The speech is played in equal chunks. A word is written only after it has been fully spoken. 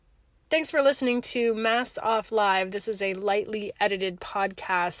Thanks for listening to Masks Off Live. This is a lightly edited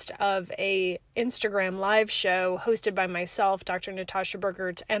podcast of a Instagram live show hosted by myself, Dr. Natasha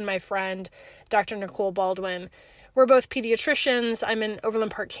Burgert, and my friend, Dr. Nicole Baldwin. We're both pediatricians. I'm in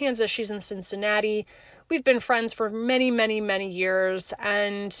Overland Park, Kansas. She's in Cincinnati. We've been friends for many, many, many years,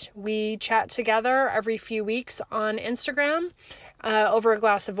 and we chat together every few weeks on Instagram over a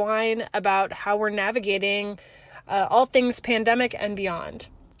glass of wine about how we're navigating all things pandemic and beyond.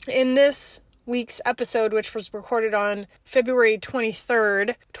 In this week's episode, which was recorded on February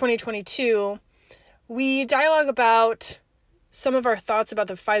 23rd, 2022, we dialogue about some of our thoughts about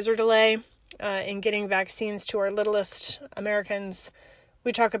the Pfizer delay in getting vaccines to our littlest Americans.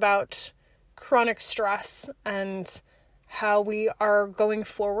 We talk about chronic stress and how we are going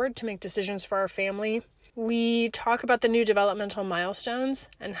forward to make decisions for our family. We talk about the new developmental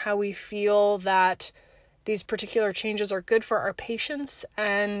milestones and how we feel that these particular changes are good for our patients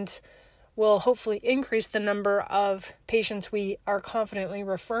and will hopefully increase the number of patients we are confidently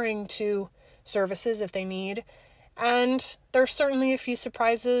referring to services if they need. And there's certainly a few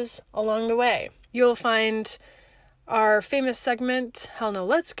surprises along the way. You'll find our famous segment, Hell No,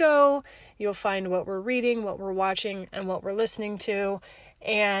 Let's Go. You'll find what we're reading, what we're watching, and what we're listening to.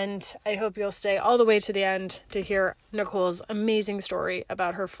 And I hope you'll stay all the way to the end to hear Nicole's amazing story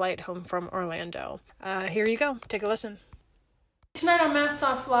about her flight home from Orlando. Here you go. Take a listen. Tonight on Masks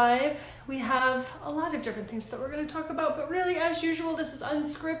Off Live, we have a lot of different things that we're going to talk about, but really, as usual, this is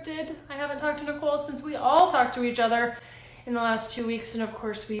unscripted. I haven't talked to Nicole since we all talked to each other in the last 2 weeks, and of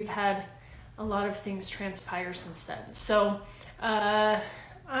course, we've had a lot of things transpire since then. So,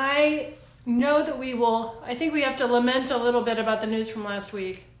 I know that I think we have to lament a little bit about the news from last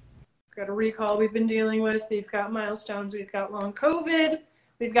week. We've got a recall we've been dealing with. We've got milestones. We've got long COVID.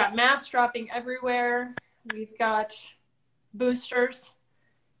 We've got masks dropping everywhere. We've got boosters.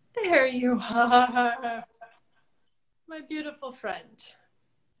 There you are. My beautiful friend.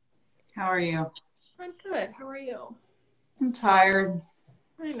 How are you? I'm good. How are you? I'm tired.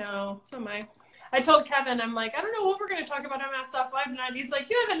 I know. So am I. I told Kevin, I'm like, I don't know what we're going to talk about on Masks Off Live tonight. He's like,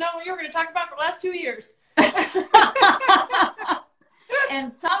 you haven't known what you were going to talk about for the last 2 years.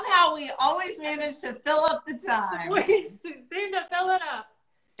 And somehow we always manage to fill up the time. We seem to fill it up.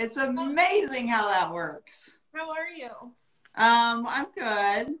 It's amazing how that works. How are you? I'm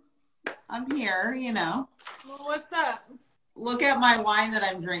good. I'm here, you know. Well, what's up? Look at my wine that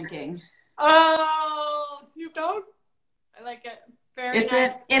I'm drinking. Oh, Snoop Dogg? I like it.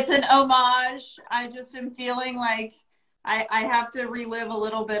 It's an homage. I just am feeling like I have to relive a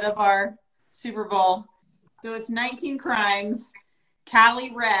little bit of our Super Bowl. So it's 19 Crimes.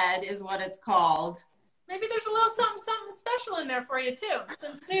 Cali Red is what it's called. Maybe there's a little something special in there for you too,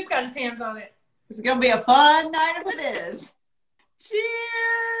 since Snoop got his hands on it. It's going to be a fun night if it is.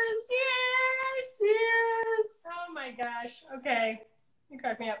 Cheers! Cheers! Cheers! Oh my gosh. Okay. You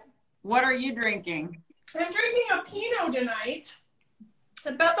crack me up. What are you drinking? I'm drinking a Pinot tonight.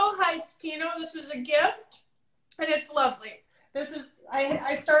 The Bethel Heights Pinot. This was a gift, and it's lovely.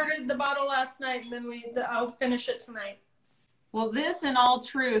 I started the bottle last night, and then I'll finish it tonight. Well, this, in all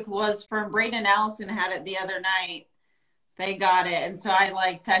truth, was from Braden and Allison had it the other night. They got it, and so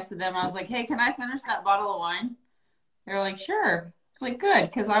I texted them. I was like, hey, can I finish that bottle of wine? They're like, sure. It's like, good,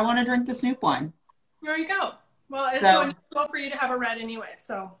 because I want to drink the Snoop wine. There you go. Well, it's so unusual for you to have a red anyway,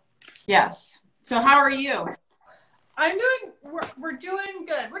 so. Yes. So how are you? We're doing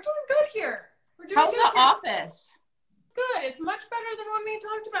good. We're doing good here. How's the office? Good. It's much better than when we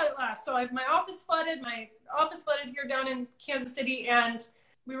talked about it last. So my office flooded here down in Kansas City, and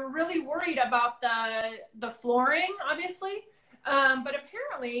we were really worried about the flooring, obviously. But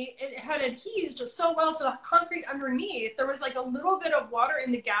apparently it had adhesed so well to the concrete underneath. There was like a little bit of water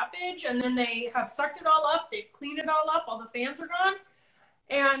in the gappage, and then they have sucked it all up. They've cleaned it all up. All the fans are gone.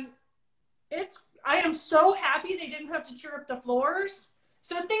 And I am so happy they didn't have to tear up the floors.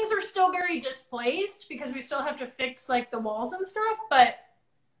 So things are still very displaced because we still have to fix like the walls and stuff. But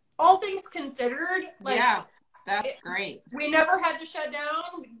all things considered, yeah, that's great. We never had to shut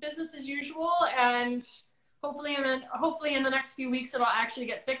down. Business as usual, and hopefully in the next few weeks it'll actually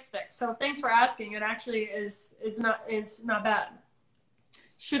get fixed. So thanks for asking. It actually is not bad.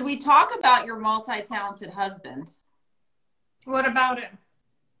 Should we talk about your multi-talented husband? What about him?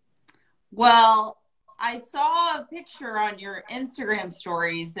 Well, I saw a picture on your Instagram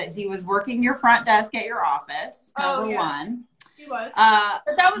stories that he was working your front desk at your office. Number one. He was.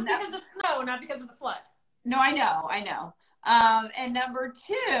 But that was because of snow, not because of the flood. No, I know. And number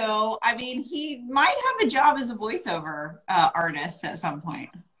two, I mean, he might have a job as a voiceover artist at some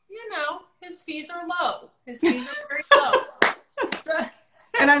point. You know, his fees are low. His fees are very low.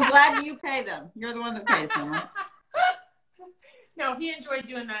 And I'm glad you pay them. You're the one that pays them. Right? No, he enjoyed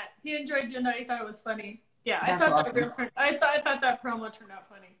doing that. He thought it was funny. Yeah, That's awesome. I thought that promo turned out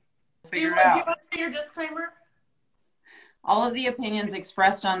funny. Do you Figure it want out. to do your disclaimer? All of the opinions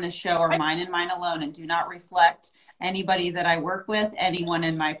expressed on this show are mine and mine alone and do not reflect anybody that I work with, anyone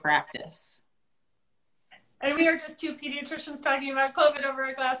in my practice. And we are just two pediatricians talking about COVID over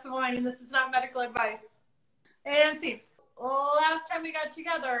a glass of wine, and this is not medical advice. And see, last time we got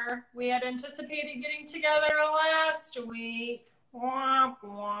together, we had anticipated getting together last week. Womp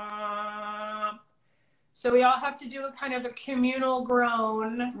womp. So we all have to do a kind of a communal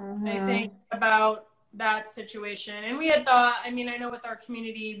groan, I think, about that situation. And we had thought, I mean, I know with our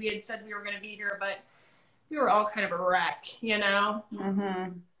community, we had said we were going to be here, but we were all kind of a wreck, you know?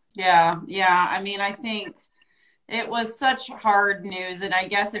 Yeah. I mean, I think it was such hard news. And I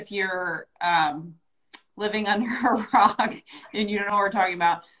guess if you're living under a rock and you don't know what we're talking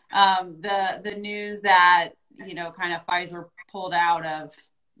about, the news that, you know, kind of Pfizer pulled out of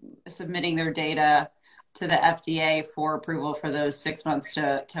submitting their data to the FDA for approval for those 6 months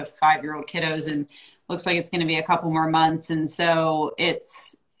to 5-year-old kiddos, and looks like it's going to be a couple more months. And so it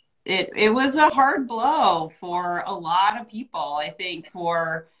was a hard blow for a lot of people, I think,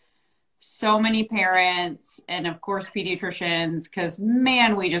 for so many parents and of course pediatricians, because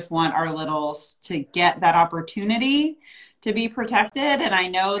man, we just want our littles to get that opportunity to be protected. And I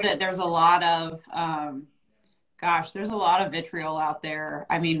know that there's a lot of there's a lot of vitriol out there.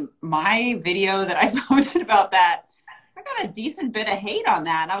 I mean, my video that I posted about that, I got a decent bit of hate on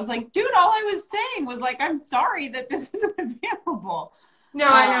that. And I was like, dude, all I was saying was like, I'm sorry that this isn't available. No,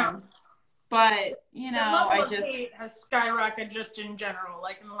 I know. But, you know, the level of hate has skyrocketed just in general,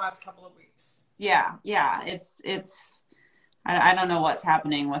 like in the last couple of weeks. Yeah. It's I don't know what's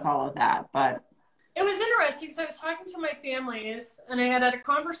happening with all of that, but. It was interesting because I was talking to my families and I had a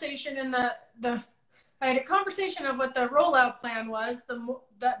conversation in I had a conversation of what the rollout plan was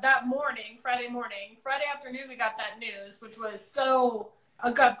that morning, Friday morning. Friday afternoon, we got that news, which was so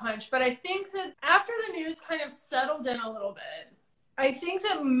a gut punch. But I think that after the news kind of settled in a little bit, I think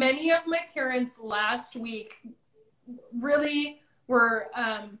that many of my parents last week really were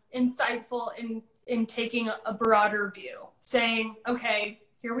insightful in taking a broader view, saying, okay,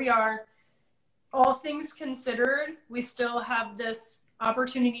 here we are. All things considered, we still have this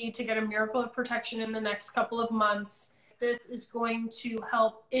opportunity to get a miracle of protection in the next couple of months. This is going to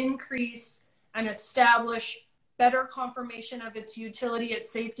help increase and establish better confirmation of its utility,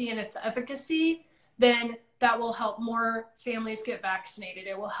 its safety, and its efficacy. Then that will help more families get vaccinated.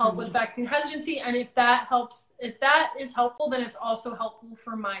 It will help with vaccine hesitancy. And if that is helpful, then it's also helpful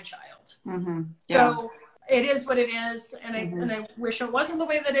for my child. Yeah. So it is what it is. And I wish it wasn't the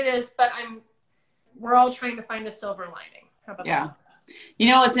way that it is, but we're all trying to find a silver lining. How about that? You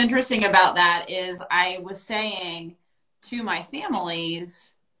know, what's interesting about that is I was saying to my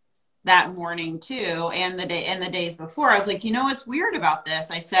families that morning too, and the days before, I was like, you know, what's weird about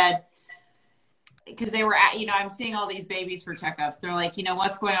this? I said, because they were I'm seeing all these babies for checkups. They're like, you know,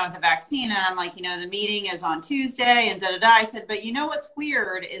 what's going on with the vaccine? And I'm like, you know, the meeting is on Tuesday and I said, but you know, what's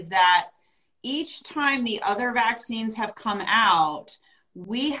weird is that each time the other vaccines have come out,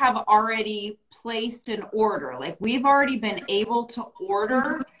 we have already placed an order. Like we've already been able to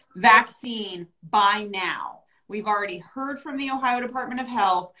order vaccine by now. We've already heard from the Ohio Department of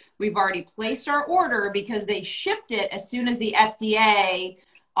Health. We've already placed our order because they shipped it as soon as the FDA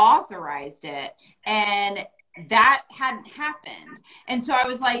authorized it. And that hadn't happened. And so I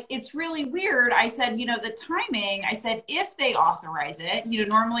was like, it's really weird. I said, you know, the timing, I said, if they authorize it, you know,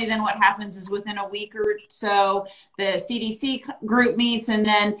 normally then what happens is within a week or so, the CDC group meets. And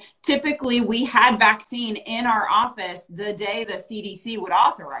then typically we had vaccine in our office the day the CDC would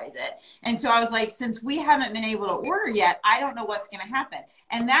authorize it. And so I was like, since we haven't been able to order yet, I don't know what's going to happen.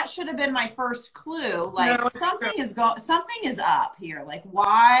 And that should have been my first clue. Like something is up here. Like,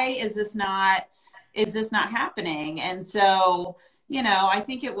 why is this not happening? And so, you know, I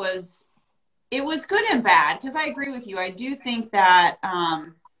think it was good and bad, because I agree with you. I do think that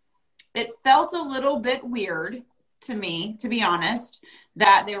it felt a little bit weird to me, to be honest,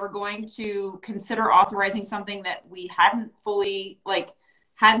 that they were going to consider authorizing something that we hadn't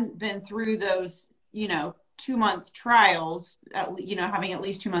been through those, you know, 2-month trials, you know, having at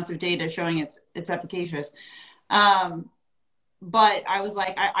least 2 months of data showing it's efficacious. But I was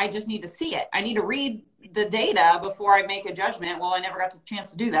like, I just need to see it. I need to read the data before I make a judgment. Well, I never got the chance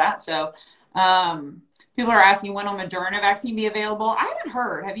to do that. So people are asking, when will Moderna vaccine be available? I haven't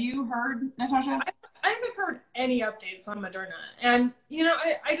heard. Have you heard, Natasha? I haven't heard any updates on Moderna. And, you know,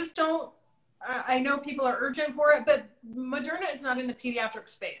 I just don't, I know people are urgent for it, but Moderna is not in the pediatric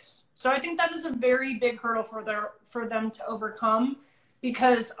space. So I think that is a very big hurdle for them to overcome,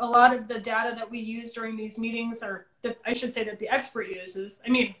 because a lot of the data that we use during these meetings, or that I should say that the expert uses, I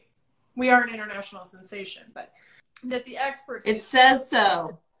mean, we are an international sensation, but that the experts It says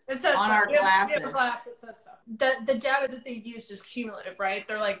so. It says on so. our glasses. We have a glass that says so. The data that they've used is cumulative, right?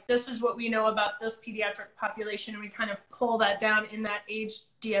 They're like, this is what we know about this pediatric population, and we kind of pull that down in that age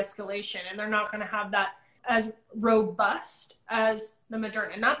de-escalation, and they're not going to have that as robust as the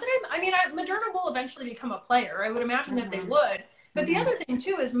Moderna. Not that Moderna will eventually become a player. I would imagine that they would. But the other thing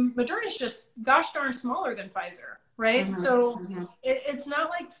too is Moderna is just gosh darn smaller than Pfizer, right? So it's not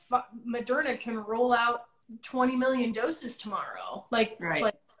like Moderna can roll out 20 million doses tomorrow, like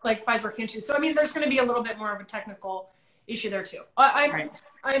Pfizer can too. So I mean, there's going to be a little bit more of a technical issue there too.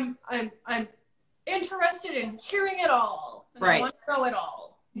 I'm interested in hearing it all. And I want to know it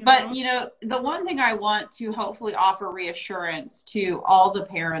all. But you know, the one thing I want to hopefully offer reassurance to all the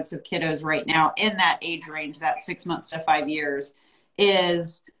parents of kiddos right now in that age range, that 6 months to 5 years,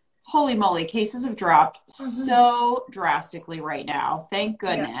 is holy moly, cases have dropped so drastically right now. Thank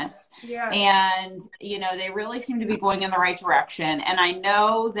goodness. Yeah. And, you know, they really seem to be going in the right direction. And I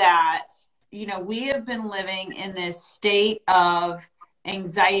know that, you know, we have been living in this state of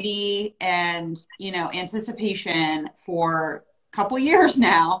anxiety and, you know, anticipation for a couple years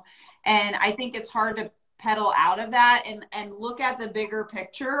now. And I think it's hard to pedal out of that and look at the bigger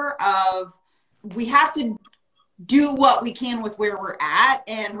picture of we have to do what we can with where we're at.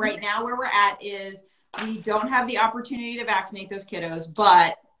 And right now where we're at is we don't have the opportunity to vaccinate those kiddos,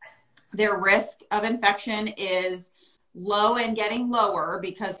 but their risk of infection is low and getting lower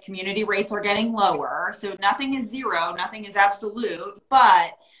because community rates are getting lower. So nothing is zero, nothing is absolute.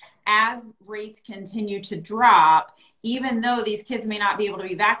 But as rates continue to drop, even though these kids may not be able to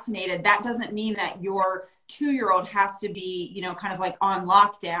be vaccinated, that doesn't mean that your 2-year-old has to be, you know, kind of like on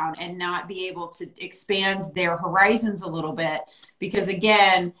lockdown and not be able to expand their horizons a little bit. Because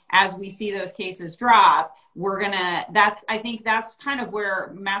again, as we see those cases drop, I think that's kind of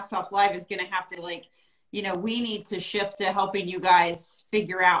where Mask Off Live is going to have to, like, you know, we need to shift to helping you guys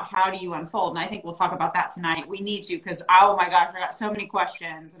figure out how do you unfold. And I think we'll talk about that tonight. We need to, because, oh my gosh, I got so many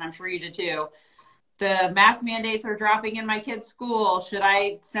questions, and I'm sure you did too. The mask mandates are dropping in my kids' school. Should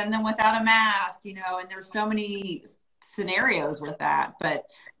I send them without a mask? You know, and there's so many scenarios with that, but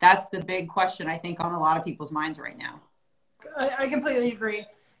that's the big question I think on a lot of people's minds right now. I completely agree.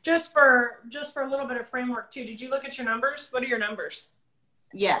 Just for a little bit of framework too, did you look at your numbers? What are your numbers?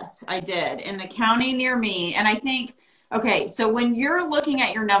 Yes, I did. In the county near me. And I think, okay, so when you're looking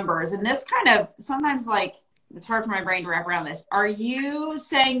at your numbers, and this kind of sometimes, like, it's hard for my brain to wrap around this. Are you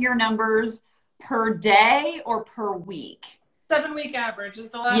saying your numbers per day or per week? 7-week average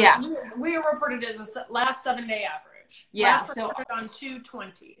is the last. We reported as a last 7-day average. Yeah. Last so on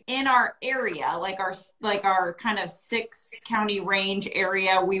 220. In our area, like our kind of 6-county range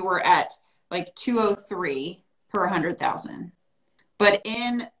area, we were at like 203 per 100,000. But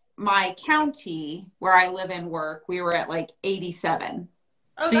in my county where I live and work, we were at like 87.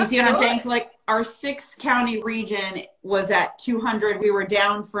 Oh, so you see what I'm saying? So like our 6-county region was at 200. We were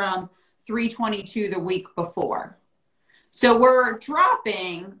down from 322 the week before. So we're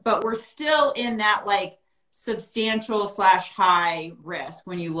dropping, but we're still in that like substantial / high risk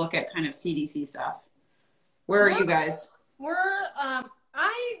when you look at kind of CDC stuff. Where are you guys?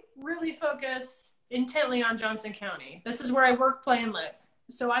 I really focus intently on Johnson County. This is where I work, play, and live.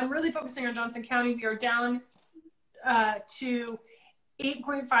 So I'm really focusing on Johnson County. We are down to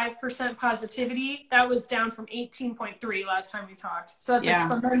 8.5% positivity. That was down from 18.3 last time we talked. So that's a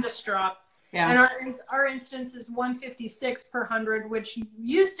tremendous drop. Yeah. And our incidence is 156 per 100, which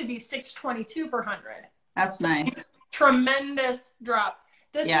used to be 622 per 100. That's nice. Tremendous drop.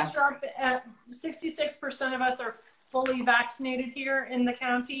 This has dropped at 66% of us are fully vaccinated here in the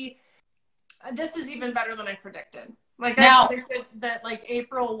county. This is even better than I predicted. Like I predicted that like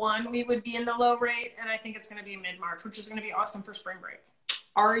April 1, we would be in the low rate, and I think it's going to be mid-March, which is going to be awesome for spring break.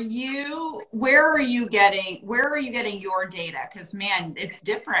 Where are you getting your data? Because man, it's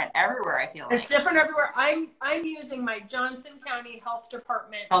different everywhere. I feel like it's different everywhere. I'm using my Johnson County Health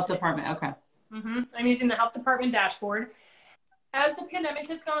Department. Okay. I'm using the Health Department dashboard. As the pandemic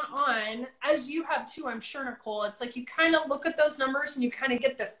has gone on, as you have too, I'm sure, Nicole, it's like you kind of look at those numbers and you kind of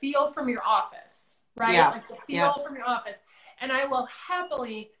get the feel from your office, right? Yeah. Like the feel from your office. And I will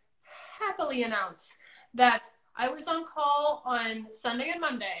happily announce that I was on call on Sunday and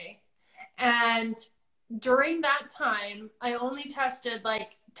Monday, and during that time, I only tested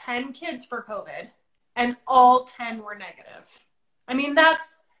like 10 kids for COVID, and all 10 were negative. I mean,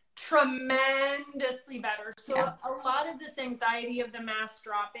 that's tremendously better. So Yeah. a lot of this anxiety of the mask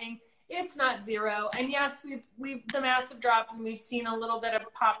dropping, it's not zero. And yes, the masks have dropped and we've seen a little bit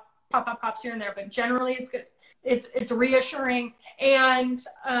of pops here and there, but generally it's good. It's reassuring. And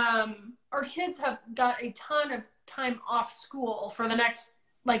our kids have got a ton of time off school for the next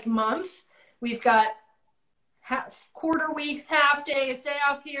like month. We've got quarter weeks, half days, day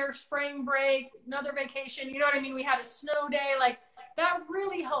off here, spring break, another vacation. You know what I mean? We had a snow day. Like that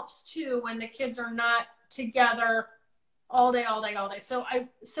really helps too when the kids are not together all day. So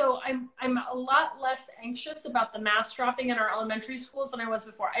I'm a lot less anxious about the mask dropping in our elementary schools than I was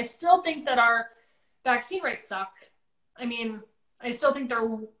before. I still think that our vaccine rates suck. I mean, I still think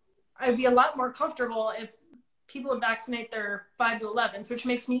I'd be a lot more comfortable if people would vaccinate their 5 to 11s, which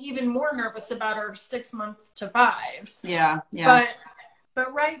makes me even more nervous about our 6 months to 5s. Yeah.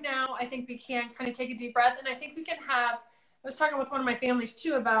 But right now, I think we can kind of take a deep breath, and I think we can have. I was talking with one of my families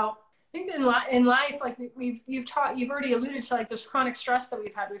too about. I think in life, like you've already alluded to, like this chronic stress that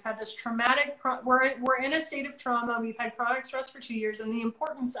we've had. We've had this traumatic. We're in a state of trauma. We've had chronic stress for 2 years, and the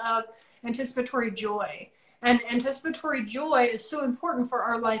importance of anticipatory joy. And anticipatory joy is so important for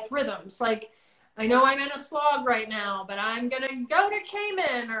our life rhythms. Like, I know I'm in a slog right now, but I'm going to go to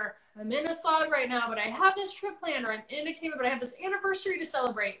Cayman, or I'm in a slog right now, but I have this trip planned, or I'm in a Cayman, but I have this anniversary to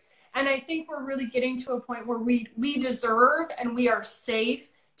celebrate. And I think we're really getting to a point where we deserve and we are safe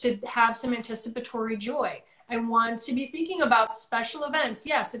to have some anticipatory joy. I want to be thinking about special events.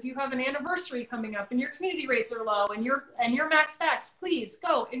 Yes, if you have an anniversary coming up and your community rates are low and you're max vax, please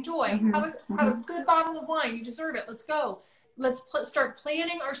go enjoy. Mm-hmm. Have a good bottle of wine. You deserve it. Let's go. Let's start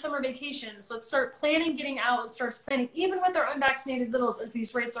planning our summer vacations. Let's start planning getting out. Let's start planning, even with our unvaccinated littles, as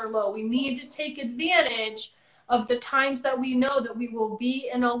these rates are low. We need to take advantage of the times that we know that we will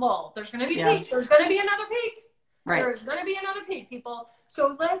be in a lull. There's going to be peak. There's going to be another peak. Right. There's going to be another peak, people.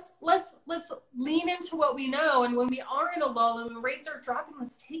 So let's lean into what we know. And when we are in a lull and when rates are dropping,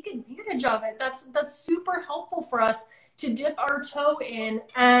 let's take advantage of it. That's super helpful for us to dip our toe in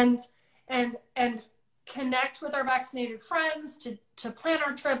and connect with our vaccinated friends, to plan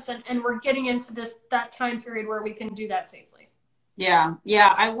our trips, and we're getting into that time period where we can do that safely. Yeah.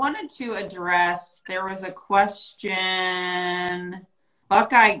 I wanted to address, there was a question,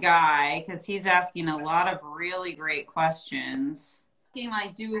 Buckeye Guy, because he's asking a lot of really great questions.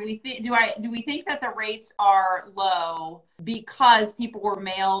 Like, do we think that the rates are low because people were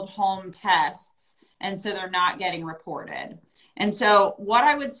mailed home tests and so they're not getting reported? And so what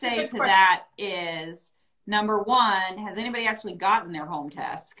I would say to that is, number one, has anybody actually gotten their home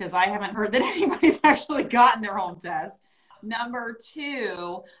tests? Because I haven't heard that anybody's actually gotten their home test. Number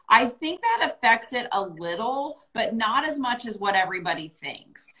two, I think that affects it a little, but not as much as what everybody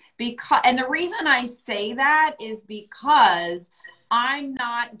thinks. And the reason I say that is because I'm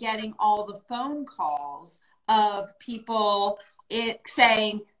not getting all the phone calls of people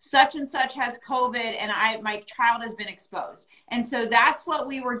saying such and such has COVID and my child has been exposed. And so that's what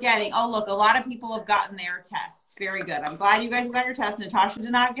we were getting. Oh, look, a lot of people have gotten their tests. Very good. I'm glad you guys have got your tests. Natasha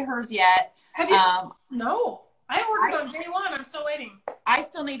did not get hers yet. Have you? No. I ordered on day one. I'm still waiting. I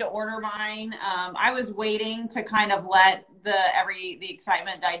still need to order mine. I was waiting to kind of let the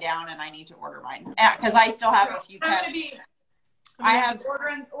excitement die down, and I need to order mine because I still have a few tests. I have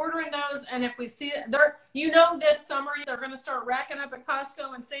ordering those, and if we see it, this summer they're going to start racking up at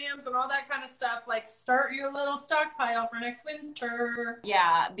Costco and Sam's and all that kind of stuff. Like, start your little stockpile for next winter.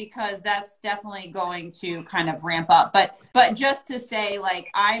 Yeah, because that's definitely going to kind of ramp up. But just to say, like,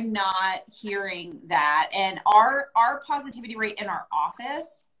 I'm not hearing that, and our positivity rate in our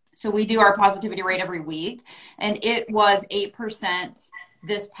office. So we do our positivity rate every week, and it was 8%.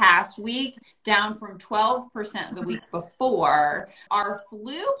 This past week, down from 12% the week before. Our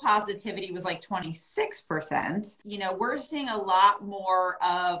flu positivity was like 26%. We're seeing a lot more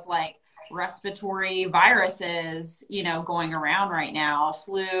of like respiratory viruses, going around right now.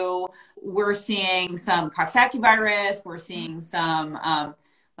 Flu, we're seeing some Coxsackie virus. We're seeing some,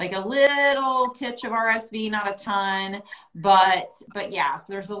 like a little titch of RSV, not a ton, but yeah,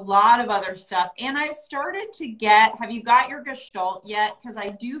 so there's a lot of other stuff. And I started to have you got your Gestalt yet? Because I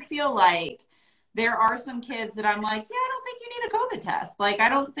do feel like there are some kids that I'm like, yeah, I don't think you need a COVID test. Like, I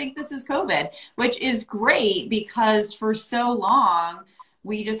don't think this is COVID, which is great because for so long,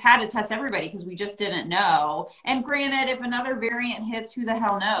 we just had to test everybody because we just didn't know. And granted, if another variant hits, who the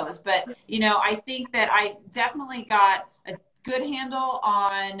hell knows? But, I think that I definitely got a good handle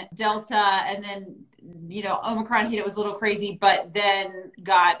on Delta, and then Omicron hit, it was a little crazy, but then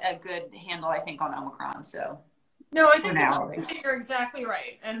got a good handle, I think, on Omicron. So No, I for think now. you're exactly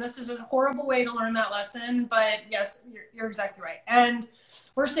right. And this is a horrible way to learn that lesson, but yes, you're exactly right. And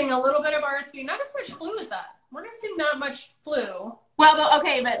we're seeing a little bit of RSV, not as much flu as that. We're not seeing not much flu. Well,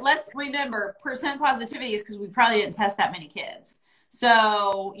 but let's remember percent positivity is because we probably didn't test that many kids.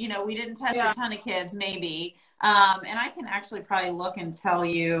 So, we didn't test a ton of kids, maybe. And I can actually probably look and tell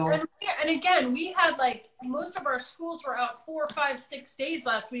you. And again, we had most of our schools were out 4, 5, 6 days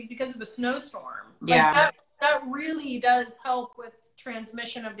last week because of the snowstorm. Yeah. That really does help with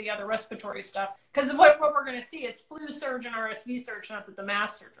transmission of the other respiratory stuff. Because what we're going to see is flu surge and RSV surge, not that the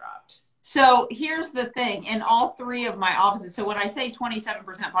masks are dropped. So here's the thing, in all 3 of my offices, so when I say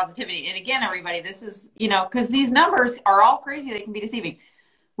 27% positivity, and again, everybody, this is, because these numbers are all crazy, they can be deceiving.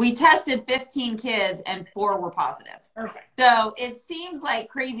 We tested 15 kids and 4 were positive. Okay. So it seems like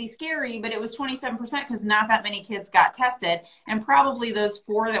crazy scary, but it was 27% because not that many kids got tested. And probably those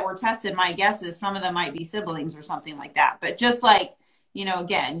 4 that were tested, my guess is some of them might be siblings or something like that. But just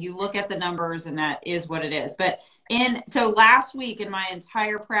again, you look at the numbers and that is what it is. But so last week in my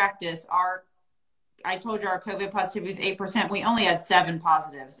entire practice, I told you our COVID positivity was 8%. We only had 7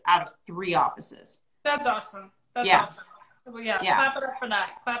 positives out of 3 offices. That's awesome. That's awesome. Well, yeah. Clap it up for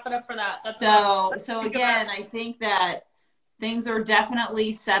that. Clap it up for that. That's awesome. So again, I think that things are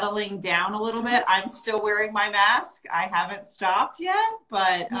definitely settling down a little bit. I'm still wearing my mask. I haven't stopped yet,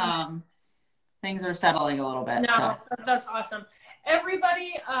 but things are settling a little bit. No, that's awesome.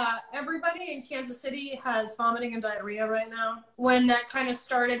 Everybody in Kansas City has vomiting and diarrhea right now. When that kind of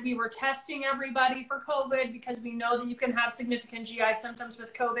started, we were testing everybody for COVID because we know that you can have significant GI symptoms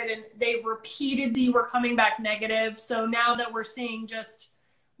with COVID, and they repeatedly were coming back negative. So now that we're seeing just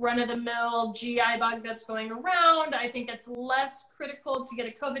run-of-the-mill GI bug that's going around, I think it's less critical to get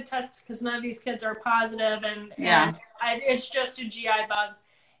a COVID test because none of these kids are positive, and it's just a GI bug.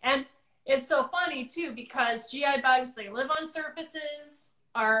 And it's so funny, too, because GI bugs, they live on surfaces,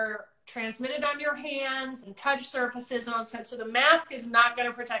 are transmitted on your hands and touch surfaces and all that. So the mask is not going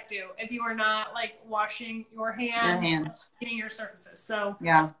to protect you if you are not, washing your hands. Cleaning your surfaces. So,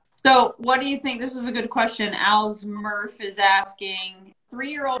 yeah. So what do you think? This is a good question. Al's Murph is asking,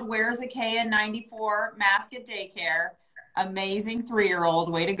 3-year-old wears a KN94 mask at daycare. Amazing 3-year-old.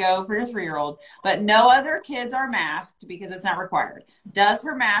 Way to go for your 3-year-old. But no other kids are masked because it's not required. Does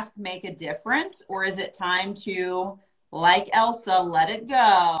her mask make a difference, or is it time to, like Elsa, let it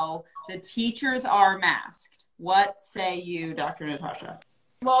go? The teachers are masked. What say you, Dr. Natasha?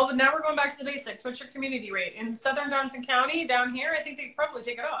 Well, now we're going back to the basics. What's your community rate? In Southern Johnson County, down here, I think they probably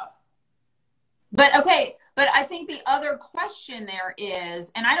take it off. But I think the other question there is,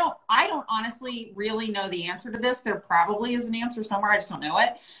 and I don't honestly really know the answer to this. There probably is an answer somewhere. I just don't know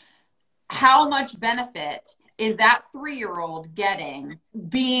it. How much benefit is that 3-year-old getting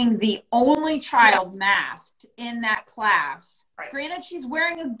being the only child masked in that class? Right. Granted, she's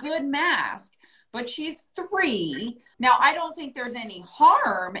wearing a good mask, but she's 3. Now, I don't think there's any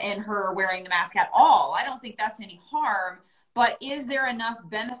harm in her wearing the mask at all. I don't think that's any harm, but is there enough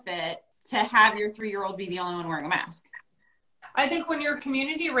benefit to have your 3-year-old be the only one wearing a mask? I think when your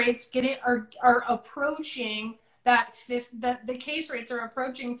community rates are approaching that the case rates are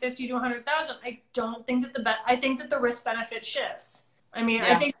approaching 50 to 100,000, I don't think that I think that the risk benefit shifts. I mean,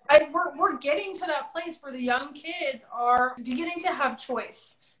 I think we're getting to that place where the young kids are beginning to have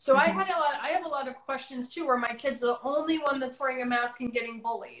choice. So I have a lot of questions too, where my kid's the only one that's wearing a mask and getting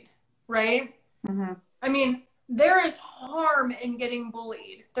bullied, right? Mm-hmm. I mean, there is harm in getting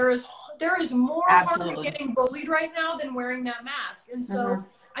bullied. There is more harm in getting bullied right now than wearing that mask. And so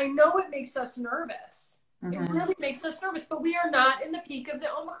I know it makes us nervous. It really makes us nervous, but we are not in the peak of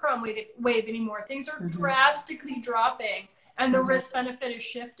the Omicron wave anymore. Things are drastically dropping, and the risk benefit is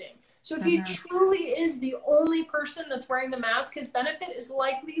shifting. So if he truly is the only person that's wearing the mask, his benefit is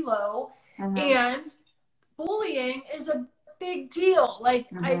likely low, and bullying is a big deal.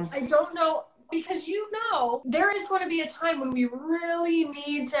 I don't know. Because there is going to be a time when we really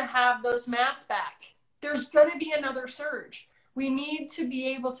need to have those masks back. There's going to be another surge. We need to be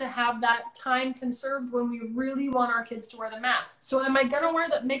able to have that time conserved when we really want our kids to wear the mask. So am I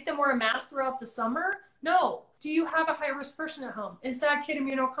going to make them wear a mask throughout the summer? No. Do you have a high-risk person at home? Is that kid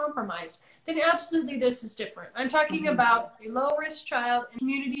immunocompromised? Then absolutely this is different. I'm talking about a low-risk child and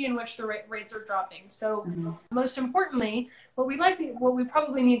community in which the rates are dropping. So most importantly, what we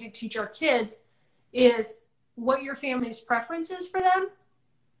probably need to teach our kids is what your family's preference is for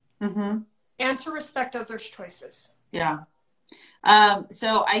them and to respect others' choices. Yeah.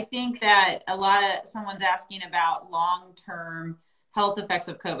 So I think that someone's asking about long-term health effects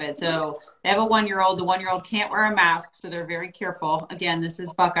of COVID. So they have a 1-year-old. The 1-year-old can't wear a mask, so they're very careful. Again, this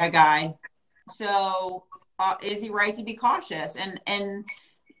is Buckeye Guy. So is he right to be cautious? And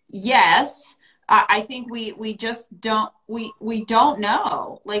yes, I think we just don't, we don't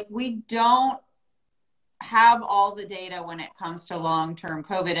know. Like, we don't have all the data when it comes to long-term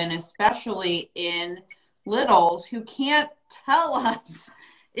COVID, and especially in littles who can't tell us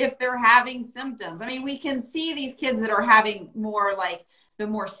if they're having symptoms. I mean, we can see these kids that are having more, like, the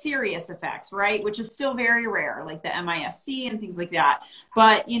more serious effects, right? Which is still very rare, like the MIS-C and things like that.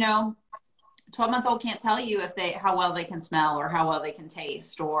 But, 12-month-old can't tell you how well they can smell or how well they can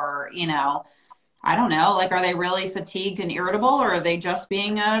taste, or, I don't know, like, are they really fatigued and irritable, or are they just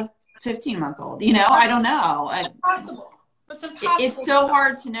being a 15-month-old? I don't know. It's impossible. It's impossible. It's so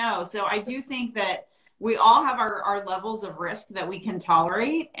hard to know. So I do think that we all have our levels of risk that we can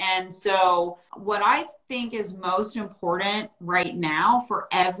tolerate. And so what I think is most important right now for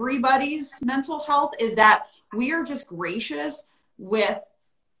everybody's mental health is that we are just gracious with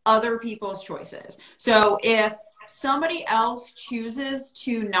other people's choices. So if somebody else chooses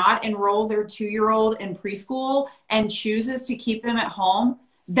to not enroll their 2-year-old in preschool and chooses to keep them at home,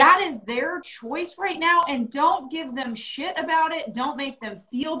 that is their choice right now. And don't give them shit about it. Don't make them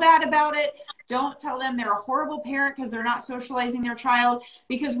feel bad about it. Don't tell them they're a horrible parent because they're not socializing their child,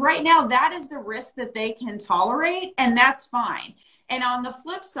 because right now that is the risk that they can tolerate, and that's fine. And on the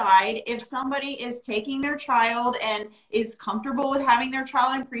flip side, if somebody is taking their child and is comfortable with having their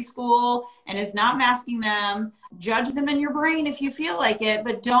child in preschool and is not masking them, judge them in your brain if you feel like it,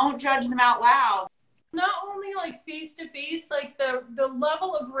 but don't judge them out loud. Not only like face to face, like the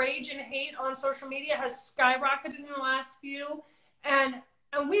level of rage and hate on social media has skyrocketed in the last few, and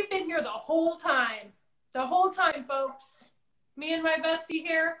we've been here the whole time, folks. Me and my bestie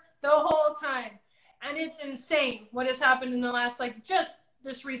here the whole time, and it's insane what has happened in the last, like, just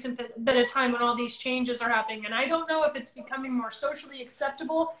this recent bit of time when all these changes are happening. And I don't know if it's becoming more socially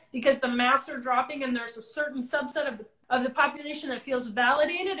acceptable because the masks are dropping and there's a certain subset of the population that feels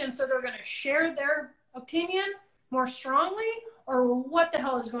validated, and so they're going to share their opinion more strongly, or what the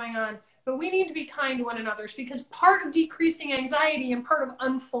hell is going on. But we need to be kind to one another, because part of decreasing anxiety and part of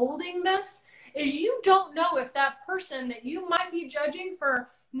unfolding this is you don't know if that person that you might be judging for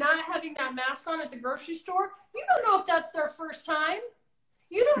not having that mask on at the grocery store, you don't know if that's their first time.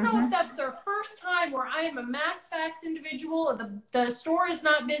 You don't know if that's their first time where I am a max-fax individual, the store is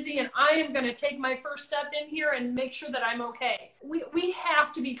not busy, and I am going to take my first step in here and make sure that I'm okay. We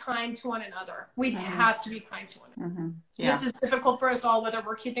have to be kind to one another. We have to be kind to one another. Yeah. This is difficult for us all, whether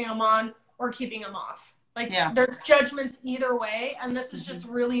we're keeping them on or keeping them off. Like, there's judgments either way, and this is just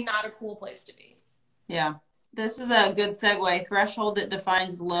really not a cool place to be. Yeah. This is a good segue. Threshold that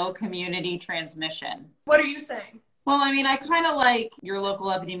defines low community transmission. What are you saying? Well, I mean, I kind of like your local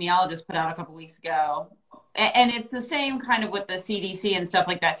epidemiologist put out a couple weeks ago. And it's the same kind of with the CDC and stuff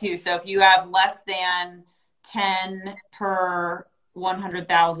like that, too. So if you have less than 10 per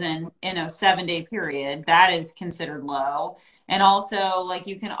 100,000 in a 7-day period, that is considered low. And also, like,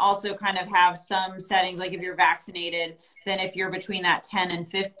 you can also kind of have some settings, like if you're vaccinated, then if you're between that 10 and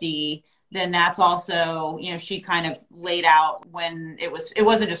 50, then that's also, she kind of laid out when it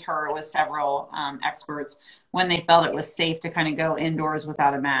wasn't just her, it was several experts, when they felt it was safe to kind of go indoors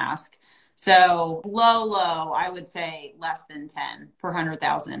without a mask. So low, I would say less than 10 per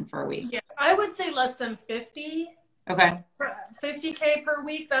 100,000 for a week. Yeah, I would say less than 50. Okay. 50K per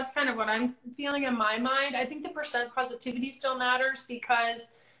week. That's kind of what I'm feeling in my mind. I think the percent positivity still matters, because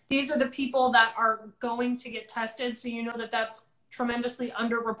these are the people that are going to get tested. So you know that that's tremendously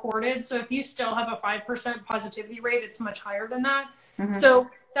underreported. So if you still have a 5% positivity rate, it's much higher than that. So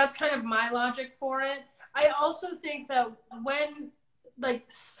that's kind of my logic for it. I also think that when, like,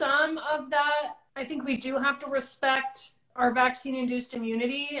 some of that, I think we do have to respect our vaccine-induced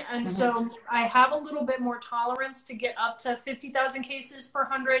immunity. And so I have a little bit more tolerance to get up to 50,000 cases per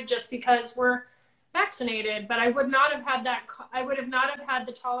 100 just because we're vaccinated. But I would not have had that. I would have not have had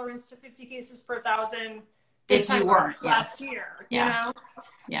the tolerance to 50 cases per 1,000 this time last year. You know?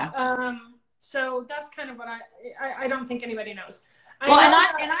 Yeah. So that's kind of what I don't think anybody knows. Well, and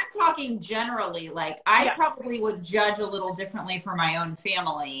I'm talking generally, like, I probably would judge a little differently for my own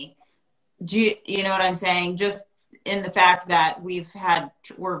family. Do you know what I'm saying? Just in the fact that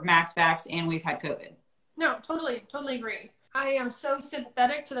we're max vax and we've had COVID. No, totally agree. I am so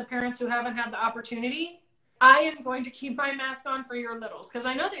sympathetic to the parents who haven't had the opportunity. I am going to keep my mask on for your littles, because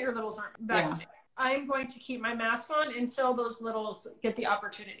I know that your littles aren't vaccinated. I am going to keep my mask on until those littles get the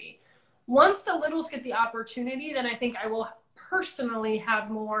opportunity. Once the littles get the opportunity, then I think I will personally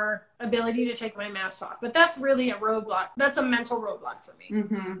have more ability to take my mask off. But that's really a roadblock. That's a mental roadblock for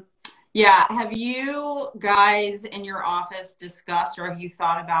me. Yeah. Have you guys in your office discussed or have you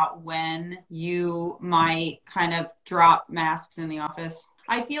thought about when you might kind of drop masks in the office?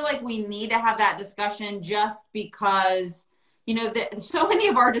 I feel like we need to have that discussion just because, so many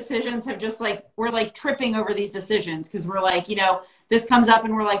of our decisions have just like, we're like tripping over these decisions because we're like, this comes up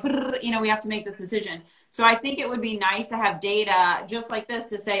and we're like, we have to make this decision. So I think it would be nice to have data just like this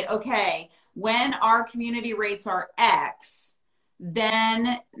to say, okay, when our community rates are X,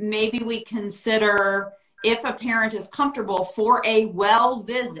 then maybe we consider if a parent is comfortable for a well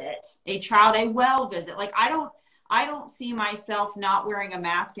visit, a child, a well visit. Like I don't see myself not wearing a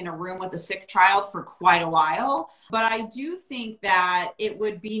mask in a room with a sick child for quite a while, but I do think that it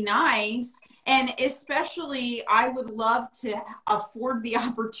would be nice. And especially, I would love to afford the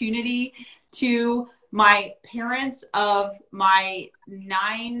opportunity to my parents of my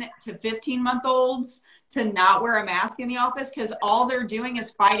 9 to 15-month-olds to not wear a mask in the office because all they're doing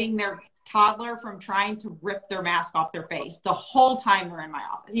is fighting their toddler from trying to rip their mask off their face the whole time they're in my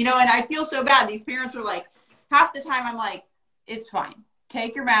office. And I feel so bad. These parents are like, half the time I'm like, it's fine.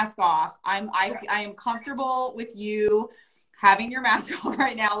 Take your mask off. I am comfortable with you having your mask on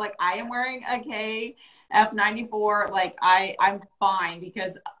right now. Like I am wearing a KF94. Like I'm fine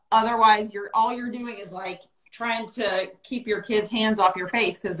because otherwise all you're doing is like trying to keep your kids' hands off your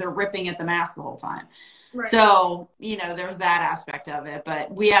face because they're ripping at the mask the whole time. Right. So, there's that aspect of it,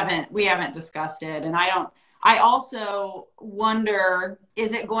 but we haven't discussed it. And I also wonder,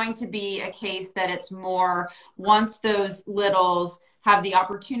 is it going to be a case that it's more once those littles have the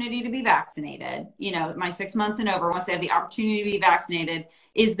opportunity to be vaccinated, my 6 months and over, once they have the opportunity to be vaccinated,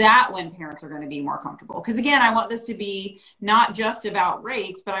 is that when parents are going to be more comfortable? Because again, I want this to be not just about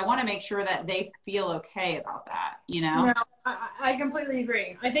rates, but I want to make sure that they feel okay about that, No, I completely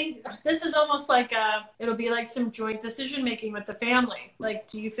agree. I think this is almost like it'll be like some joint decision making with the family. Like,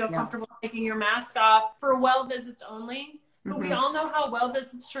 do you feel comfortable taking your mask off for well visits only? But we all know how well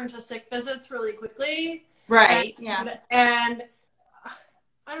visits turn to sick visits really quickly. Right. And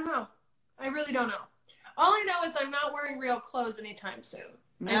I don't know. I really don't know. All I know is I'm not wearing real clothes anytime soon.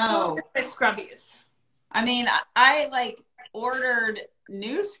 No. I still wear my scrubbies. I mean, I ordered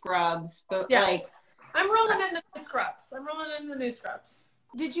new scrubs, but I'm rolling in the new scrubs.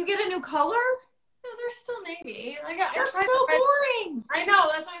 Did you get a new color? No, they're still navy. That's so boring. I know.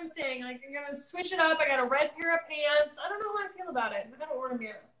 That's what I'm saying. Like, I'm going to switch it up. I got a red pair of pants. I don't know how I feel about it. I haven't worn them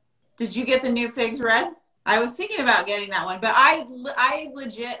yet. Did you get the new Figs Red? I was thinking about getting that one, but I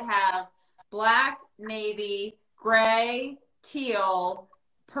legit have black, navy, gray, teal,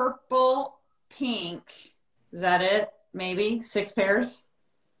 purple, pink. Is that it? Maybe 6 pairs?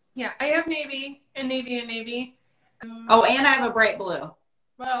 Yeah, I have navy and navy and navy. And I have a bright blue.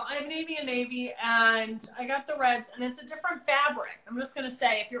 Well, I have navy and navy, and I got the reds, and it's a different fabric. I'm just going to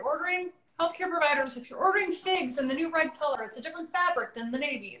say, if you're ordering healthcare providers, if you're ordering Figs in the new red color, it's a different fabric than the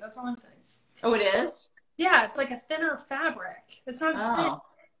navy. That's all I'm saying. Oh, it is? Yeah, it's like a thinner fabric. It's not thin.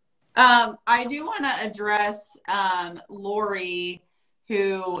 I do want to address Lori,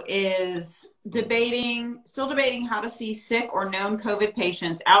 who is still debating how to see sick or known COVID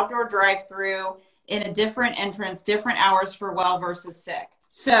patients outdoor drive-through in a different entrance, different hours for well versus sick.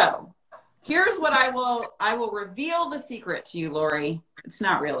 So here's what I will reveal the secret to you, Lori. It's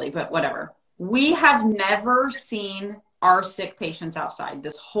not really, but whatever. We have never seen our sick patients outside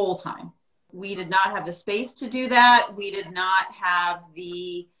this whole time. We did not have the space to do that. We did not have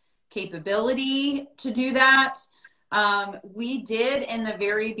the capability to do that. We did in the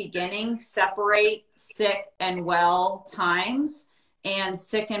very beginning separate sick and well times, and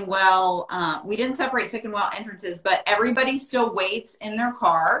sick and well. We didn't separate sick and well entrances, but everybody still waits in their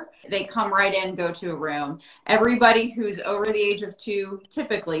car. They come right in, go to a room. Everybody who's over the age of 2,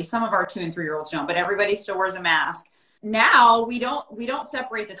 typically, some of our 2 and 3-year-olds don't, but everybody still wears a mask. Now we don't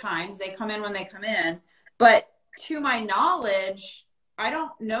separate the times. They come in when they come in. But to my knowledge, I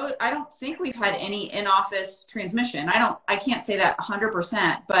don't think we've had any in-office transmission. I can't say that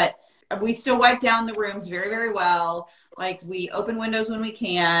 100%, but we still wipe down the rooms very, very well. Like, we open windows when we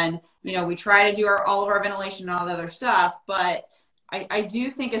can. We try to do all of our ventilation and all the other stuff. But I do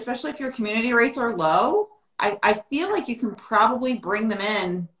think, especially if your community rates are low, I feel like you can probably bring them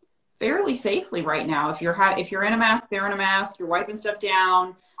in fairly safely right now. If you're in a mask, they're in a mask, you're wiping stuff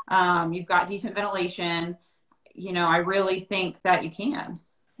down, you've got decent ventilation, I really think that you can.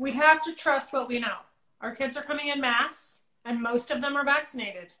 We have to trust what we know. Our kids are coming in mass, and most of them are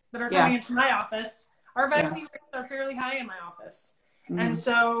vaccinated that are coming into my office. Our vaccine rates are fairly high in my office. Mm-hmm. And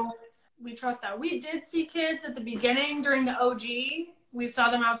so we trust that. We did see kids at the beginning during the OG. We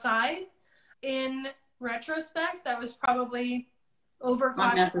saw them outside. In retrospect, that was probably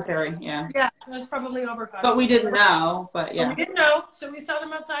overcautious. Unnecessary, yeah. Yeah, it was probably overcautious. But we didn't know, but yeah. But we didn't know, so we saw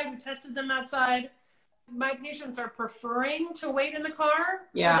them outside, we tested them outside. My patients are preferring to wait in the car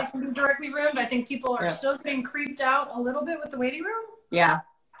so they can be directly roomed. I think people are still getting creeped out a little bit with the waiting room. Yeah.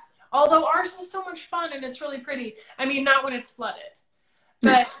 Although ours is so much fun and it's really pretty. I mean, not when it's flooded,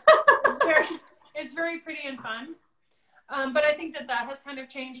 but it's very pretty and fun. But I think that has kind of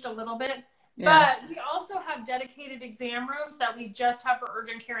changed a little bit. Yeah. But we also have dedicated exam rooms that we just have for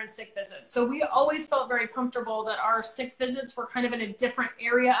urgent care and sick visits. So we always felt very comfortable that our sick visits were kind of in a different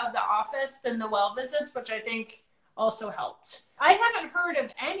area of the office than the well visits, which I think also helped. I haven't heard of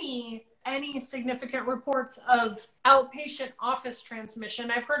any significant reports of outpatient office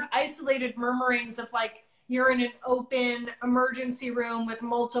transmission. I've heard isolated murmurings of like you're in an open emergency room with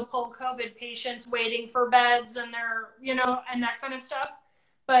multiple COVID patients waiting for beds and they're, and that kind of stuff.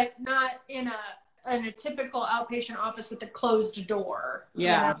 But not in a typical outpatient office with a closed door.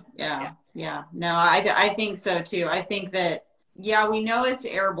 Yeah. No, I think so too. I think that, we know it's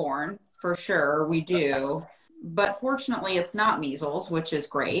airborne for sure. We do. But fortunately, it's not measles, which is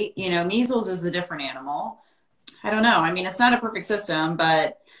great. Measles is a different animal. I don't know. I mean, it's not a perfect system,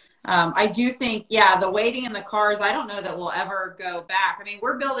 but I do think, the waiting in the cars, I don't know that we'll ever go back. I mean,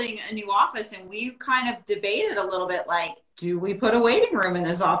 we're building a new office and we kind of debated a little bit like, do we put a waiting room in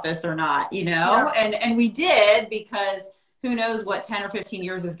this office or not, and we did, because who knows what 10 or 15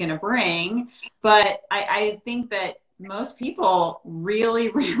 years is going to bring. But I think that most people really,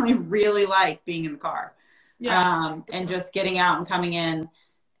 really, really like being in the car and just getting out and coming in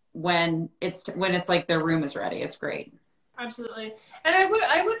when it's like their room is ready. It's great. Absolutely. And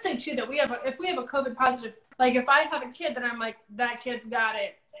I would say too that if we have a COVID positive, like if I have a kid that I'm like, that kid's got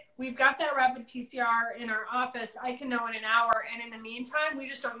it, we've got that rapid PCR in our office. I can know in an hour. And in the meantime, we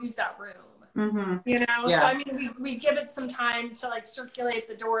just don't use that room. Mm-hmm. So I mean, we give it some time to like circulate.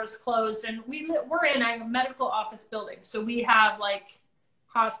 The door is closed, and we're in a medical office building, so we have like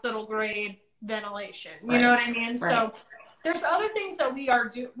hospital grade ventilation. You know what I mean? Right. So there's other things that we are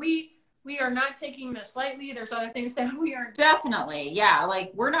we are not taking this lightly. There's other things that we are definitely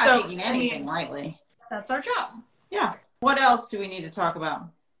like we're not taking anything lightly. That's our job. Yeah. What else do we need to talk about?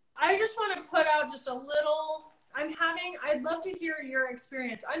 I just want to put out just a little. I'd love to hear your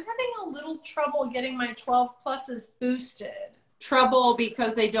experience. I'm having a little trouble getting my 12 pluses boosted. Trouble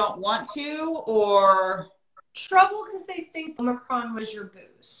because they don't want to, or? Trouble because they think Omicron was your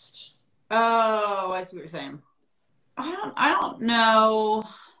boost. Oh, I see what you're saying. I don't know.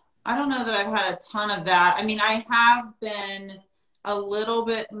 I don't know that I've had a ton of that. I mean, I have been a little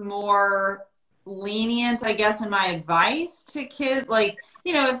bit more lenient, I guess, in my advice to kids. Like,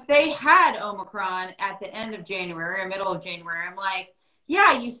 if they had Omicron at the end of January or middle of January, I'm like,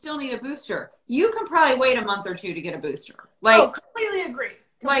 yeah, you still need a booster. You can probably wait a month or two to get a booster. Like, completely agree.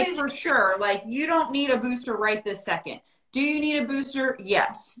 Like, for sure. Like, you don't need a booster right this second. Do you need a booster?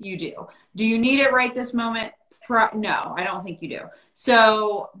 Yes, you do. Do you need it right this moment? No, I don't think you do.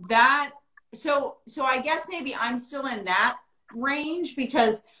 So I guess maybe I'm still in that range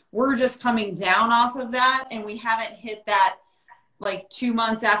because we're just coming down off of that and we haven't hit that like 2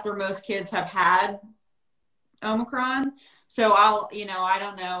 months after most kids have had Omicron. So I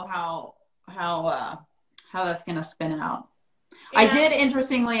don't know how that's going to spin out. Yeah. I did,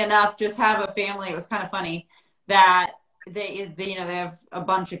 interestingly enough, just have a family. It was kind of funny that they have a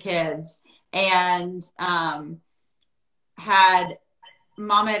bunch of kids and mom had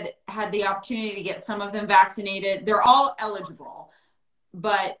the opportunity to get some of them vaccinated. They're all eligible,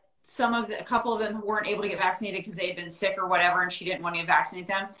 but a couple of them weren't able to get vaccinated because they had been sick or whatever, and she didn't want to vaccinate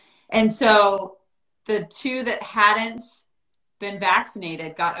them. And so the two that hadn't been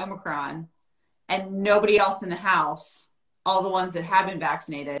vaccinated got Omicron, and nobody else in the house, all the ones that had been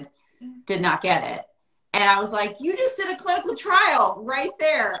vaccinated, did not get it. And I was like, you just did a clinical trial right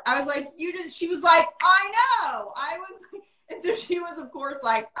there. I was like, she was like, I know. And so she was, of course,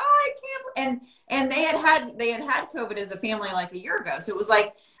 like, oh, I can't. And they had had COVID as a family like a year ago. So it was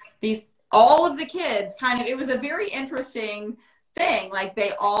like all of the kids it was a very interesting thing. Like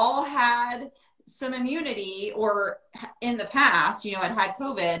they all had some immunity or in the past, had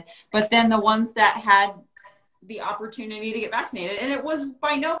COVID, but then the ones that had the opportunity to get vaccinated, and it was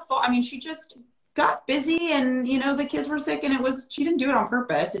by no fault. I mean, she just got busy and, the kids were sick and she didn't do it on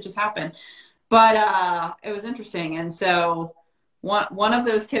purpose. It just happened. But it was interesting. And so one of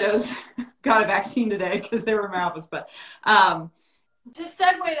those kiddos got a vaccine today because they were in my office. But to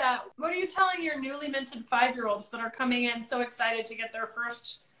segue that, what are you telling your newly minted 5-year-olds that are coming in so excited to get their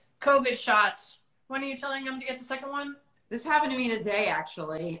first COVID shot? When are you telling them to get the second one? This happened to me today,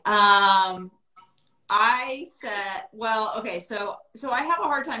 actually. I said, well, okay, so I have a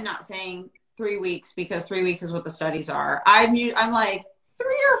hard time not saying 3 weeks because 3 weeks is what the studies are. I'm like 3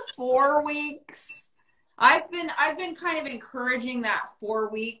 or 4 weeks. I've been kind of encouraging that 4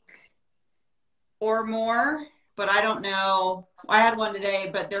 week or more, but I don't know. I had one today,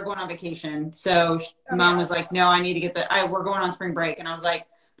 but they're going on vacation. So mom was like, no, I need to get we're going on spring break. And I was like,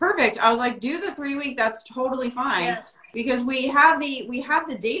 perfect. I was like, do the 3 week. That's totally fine. Yes. Because we have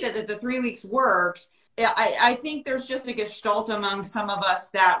the data that the 3 weeks worked. I think there's just a gestalt among some of us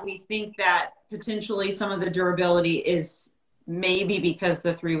that we think that potentially some of the durability is maybe because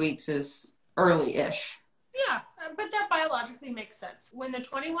the 3 weeks is early-ish. Yeah, but that biologically makes sense. When the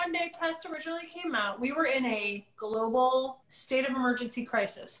 21-day test originally came out, we were in a global state of emergency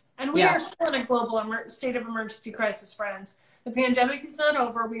crisis. And we are still in a global state of emergency crisis, friends. The pandemic is not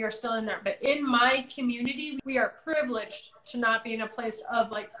over. We are still in there. But in my community, we are privileged to not be in a place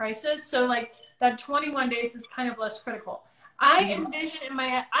of like crisis. So like that 21 days is kind of less critical. I envision in my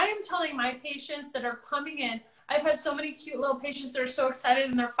head, I am telling my patients that are coming in, I've had so many cute little patients that are so excited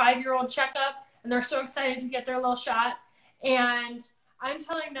in their 5-year-old checkup, and they're so excited to get their little shot. And I'm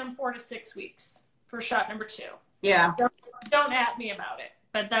telling them 4 to 6 weeks for shot number 2. Yeah. Don't at me about it,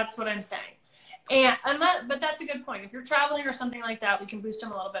 but that's what I'm saying. But that's a good point. If you're traveling or something like that, we can boost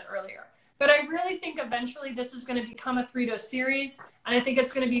them a little bit earlier. But I really think eventually this is going to become a 3-dose series. And I think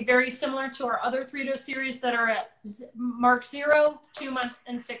it's going to be very similar to our other 3-dose series that are at mark 0, 2 month,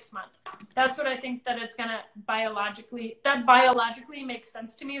 and 6 month. That's what I think that it's going to biologically makes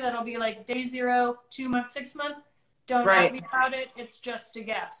sense to me. That'll be like day 0, 2 month, 6 month. Don't ask me about it. It's just a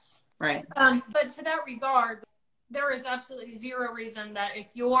guess. Right. But to that regard, there is absolutely zero reason that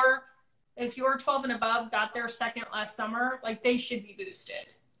if you're 12 and above got their second last summer, like they should be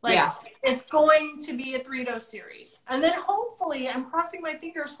boosted. It's going to be a 3-dose series. And then hopefully, I'm crossing my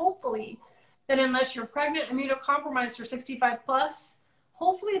fingers, hopefully, that unless you're pregnant, immunocompromised or 65 plus,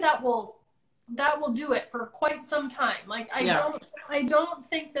 hopefully that will do it for quite some time. I don't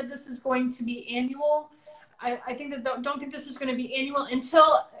think that this is going to be annual. I don't think this is going to be annual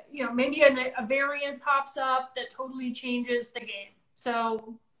until, maybe a variant pops up that totally changes the game.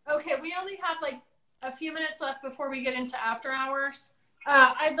 So, okay, we only have like a few minutes left before we get into after hours.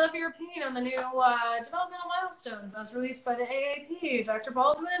 I'd love your opinion on the new developmental milestones as released by the AAP. Dr.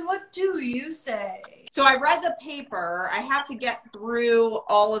 Baldwin, what do you say? So I read the paper. I have to get through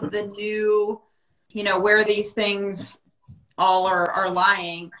all of the new, where these things all are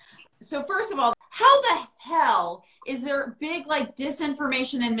lying. So first of all, how the hell is there big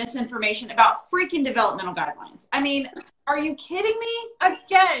disinformation and misinformation about freaking developmental guidelines? I mean, are you kidding me?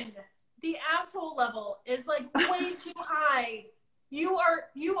 Again, the asshole level is way too high. You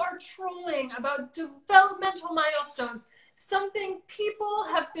are trolling about developmental milestones, something people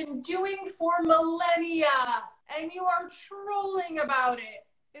have been doing for millennia, and you are trolling about it.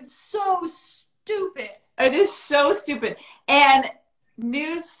 It's so stupid. It is so stupid. And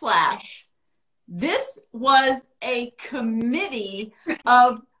newsflash, this was a committee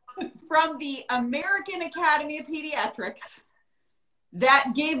from the American Academy of Pediatrics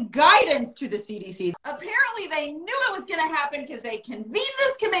that gave guidance to the CDC. Apparently they knew it was going to happen because they convened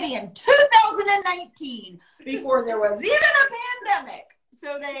this committee in 2019 before there was even a pandemic.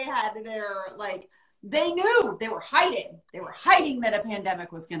 So they had they knew they were hiding. They were hiding that a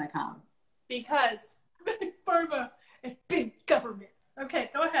pandemic was going to come. Because big pharma and big government. Okay,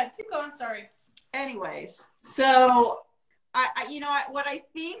 go ahead. Keep going. Sorry. Anyways, so what I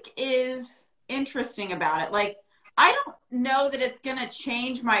think is interesting about it, I don't know that it's going to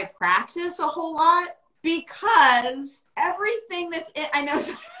change my practice a whole lot because everything that's I know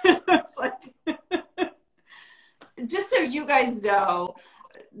it's just so you guys know,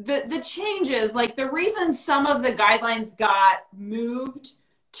 the changes, the reason some of the guidelines got moved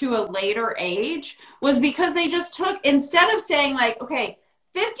to a later age was because they just took, instead of saying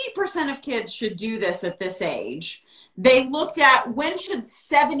 50% of kids should do this at this age, they looked at when should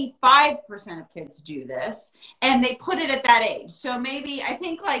 75% of kids do this, and they put it at that age. So maybe, I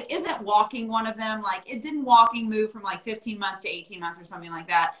think, isn't walking one of them? Didn't walking move from 15 months to 18 months or something like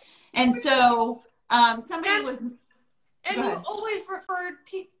that? And so somebody was... And you always referred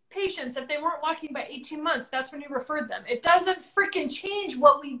patients, if they weren't walking by 18 months, that's when you referred them. It doesn't freaking change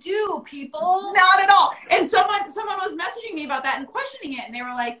what we do, people. Not at all. And someone was messaging me about that and questioning it, and they were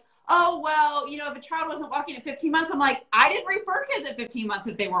like, oh, well, if a child wasn't walking at 15 months, I'm like, I didn't refer kids at 15 months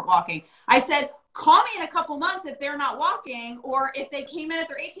if they weren't walking. I said, call me in a couple months if they're not walking, or if they came in at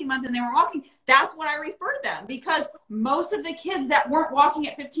their 18 month and they weren't walking. That's what I referred them, because most of the kids that weren't walking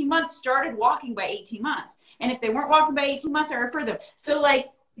at 15 months started walking by 18 months. And if they weren't walking by 18 months, I referred them. So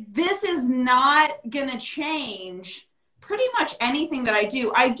this is not going to change pretty much anything that I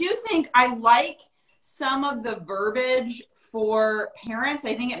do. I do think I like some of the verbiage for parents.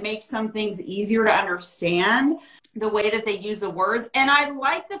 I think it makes some things easier to understand, the way that they use the words. And I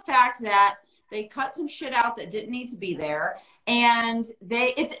like the fact that they cut some shit out that didn't need to be there. And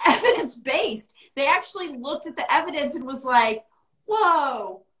it's evidence-based. They actually looked at the evidence and was like,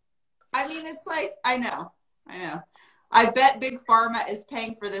 whoa. I mean, it's like, I know. I bet Big Pharma is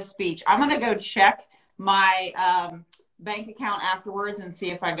paying for this speech. I'm going to go check my bank account afterwards and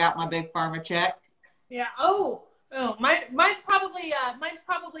see if I got my Big Pharma check. Yeah. Oh, mine's probably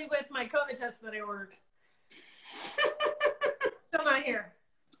with my COVID test that I ordered. Still not here.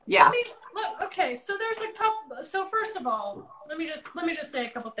 Yeah. Look, okay, so there's a couple. So first of all, let me just say a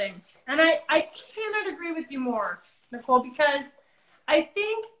couple things, and I cannot agree with you more, Nicole, because I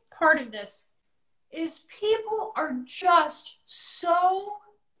think part of this is people are just so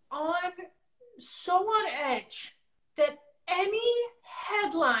on edge that any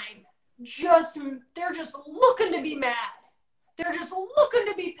headline they're just looking to be mad. They're just looking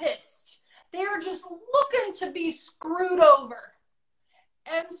to be pissed. They're just looking to be screwed over.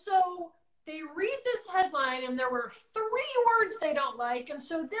 And so they read this headline and there were 3 words they don't like. And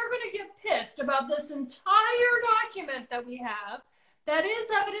so they're going to get pissed about this entire document that we have that is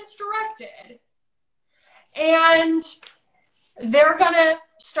evidence directed. And they're going to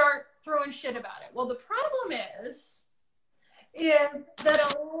start throwing shit about it. Well, the problem is that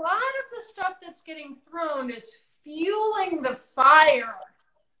a lot of the stuff that's getting thrown is fueling the fire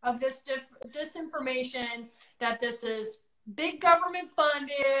of this disinformation, that this is big government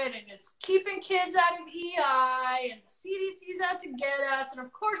funded and it's keeping kids out of EI and the CDC's out to get us. And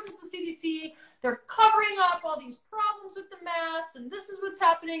of course it's the CDC. They're covering up all these problems with the masks and this is what's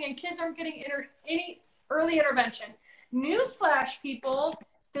happening and kids aren't getting any early intervention. Newsflash, people,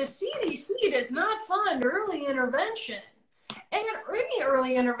 the CDC does not fund early intervention. And any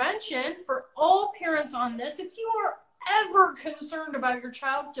early intervention for all parents on this, if you are ever concerned about your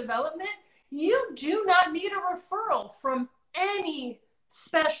child's development, you do not need a referral from any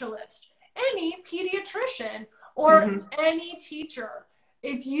specialist, any pediatrician, or any teacher.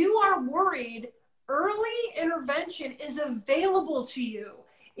 If you are worried, early intervention is available to you.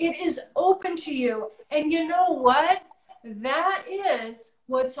 It is open to you. And you know what? That is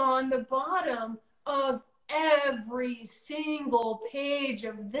what's on the bottom of every single page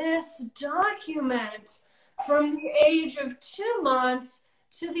of this document, from the age of 2 months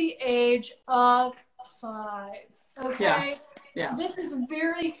to the age of 5. Okay? Yeah. This is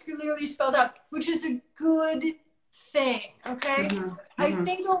very clearly spelled out, which is a good thing. Okay? I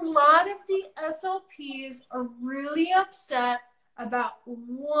think a lot of the SLPs are really upset about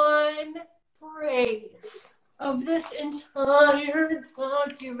one phrase of this entire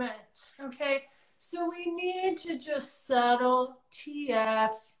document. Okay? So we need to just settle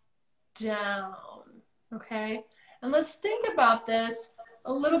TF down. Okay? And let's think about this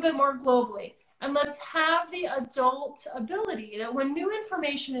a little bit more globally. And let's have the adult ability that when new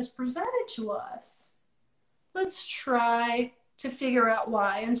information is presented to us, let's try to figure out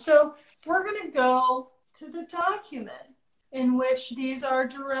why. And so we're going to go to the document in which these are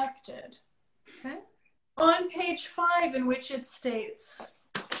directed. Okay? On page 5, in which it states.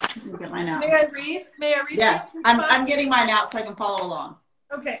 Let me get mine out. May I read? Yes, I'm getting mine out so I can follow along.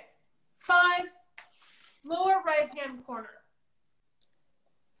 Okay. 5, lower right-hand corner.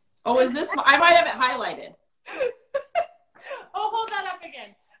 Oh, is this? I might have it highlighted. Oh, hold that up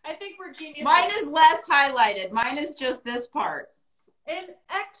again. I think we're geniuses. Mine is less highlighted. Mine is just this part. An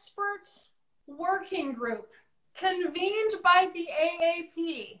experts working group convened by the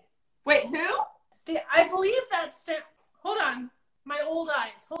AAP. Wait, who? I believe that's... Hold on. My old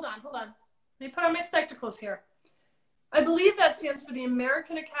eyes. Hold on. Let me put on my spectacles here. I believe that stands for the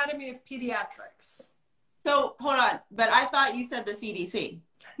American Academy of Pediatrics. So, hold on. But I thought you said the CDC.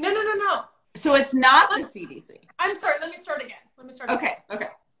 No. So it's not the CDC. I'm sorry. Let me start again. Okay.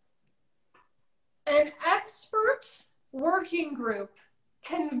 An expert working group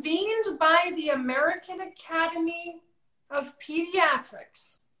convened by the American Academy of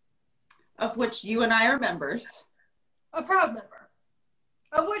Pediatrics. Of which you and I are members. A proud member.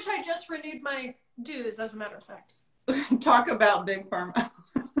 Of which I just renewed my dues, as a matter of fact. Talk about Big Pharma.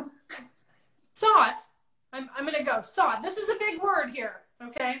 Sought. I'm going to go. Sought. This is a big word here.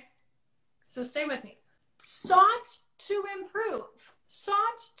 Okay? So stay with me. Sought to improve.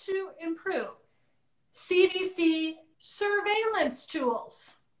 CDC surveillance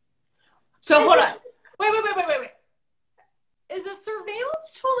tools. So hold on. Wait. Is a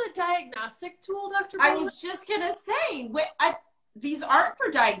surveillance tool a diagnostic tool, Dr. I was just going to say, these aren't for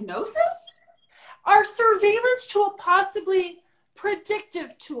diagnosis? Are surveillance tool possibly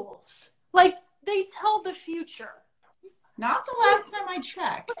predictive tools? Like they tell the future. Not the last time I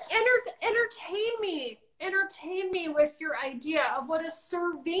checked. Entertain me with your idea of what a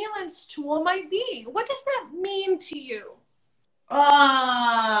surveillance tool might be. What does that mean to you?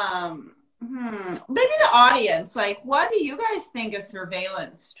 Maybe the audience. Like, what do you guys think a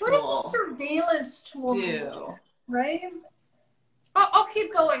surveillance tool? What does a surveillance tool do? Mean, right? I'll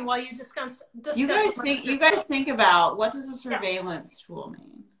keep going while you discuss. You guys think about what does a surveillance tool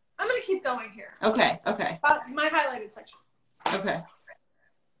mean? I'm going to keep going here. Okay. My highlighted section. Okay.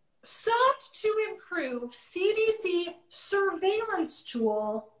 Sought to improve CDC surveillance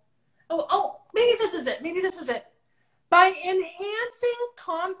tool. Maybe this is it. By enhancing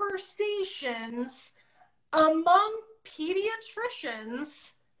conversations among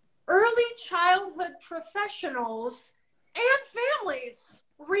pediatricians, early childhood professionals, and families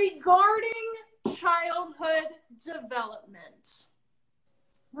regarding childhood development.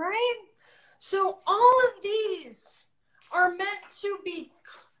 Right? So all of these are meant to be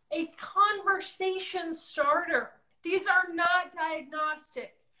a conversation starter. These are not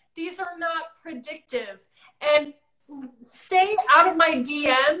diagnostic. These are not predictive. And stay out of my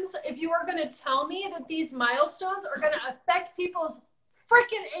DMs if you are going to tell me that these milestones are going to affect people's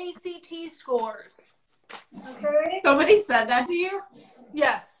freaking ACT scores. Okay? Somebody said that to you?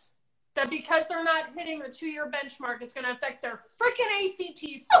 Yes. That because they're not hitting the 2-year benchmark, it's going to affect their freaking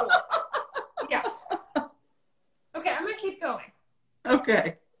ACT score. Yeah. Okay, I'm going to keep going.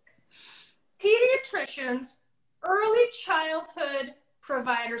 Okay. Pediatricians, early childhood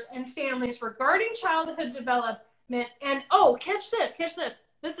providers, and families regarding childhood development. And catch this.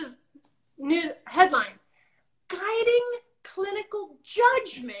 This is new headline. Guiding clinical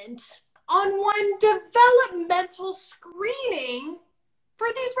judgment on when developmental screening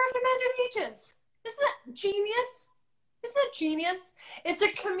for these recommended ages. Isn't that genius? It's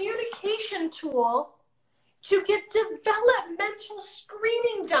a communication tool to get developmental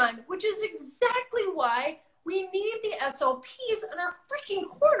screening done, which is exactly why we need the SLPs in our freaking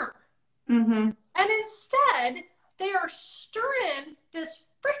corner. Mm-hmm. And instead, they are stirring this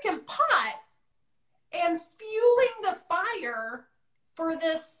freaking pot and fueling the fire for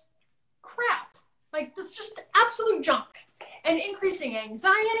this crap. Like, this just absolute junk. And increasing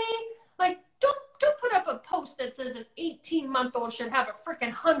anxiety. Like, don't put up a post that says an 18-month-old should have a freaking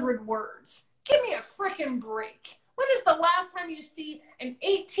 100 words. Give me a freaking break. When is the last time you see an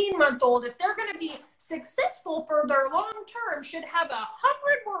 18-month-old, if they're going to be successful for their long term, should have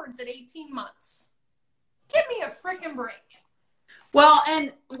 100 words at 18 months? Give me a freaking break. Well,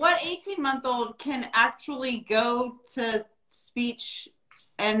 and what 18-month-old can actually go to speech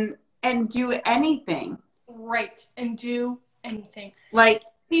and do anything? Right, and do anything. Like,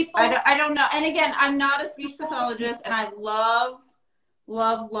 people, I don't know. And again, I'm not a speech pathologist, and I love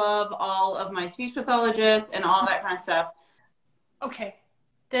all of my speech pathologists and all that kind of stuff. Okay,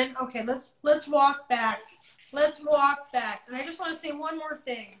 let's walk back. And I just want to say one more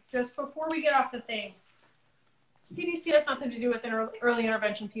thing, just before we get off the thing. CDC has nothing to do with early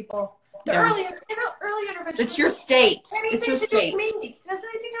intervention, people. Early intervention. It's your state. It's your state. It has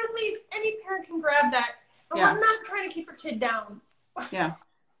anything to do with me. Any parent can grab that. But I'm not trying to keep her kid down. Yeah.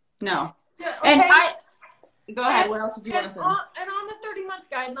 No. Yeah, okay? And go ahead. What else did you want to say? And on the 30-month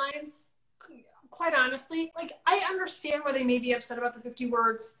guidelines, quite honestly, like, I understand why they may be upset about the 50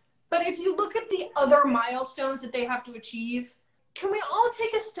 words, but if you look at the other milestones that they have to achieve, can we all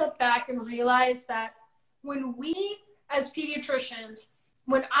take a step back and realize that when we, as pediatricians,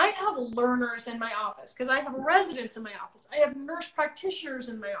 when I have learners in my office, because I have residents in my office, I have nurse practitioners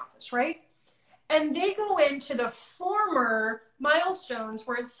in my office, right? And they go into the former milestones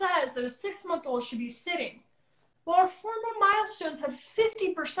where it says that a 6-month-old should be sitting. Well, our former milestones had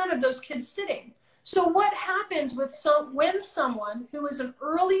 50% of those kids sitting. So what happens with when someone who is an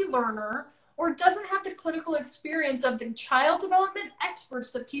early learner or doesn't have the clinical experience of the child development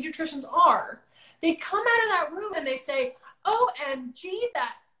experts that pediatricians are, they come out of that room and they say, OMG,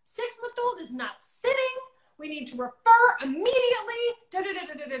 that 6-month-old is not sitting. We need to refer immediately.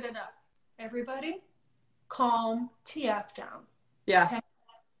 Da-da-da-da-da-da-da. Everybody, calm TF down. Yeah. Okay?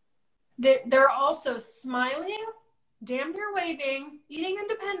 They're also smiling, damn near waving, eating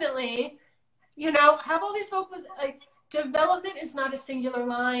independently, have all these vocals. Like, development is not a singular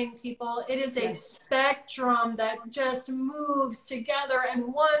line, people. It is a spectrum that just moves together,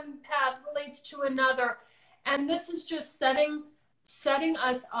 and one path relates to another. And this is just setting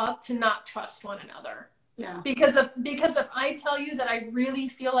us up to not trust one another. Yeah. Because if I tell you that I really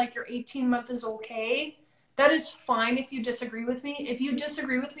feel like your 18-month is okay, That is fine if you disagree with me. If you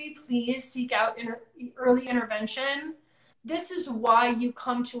disagree with me, please seek out early intervention. This is why you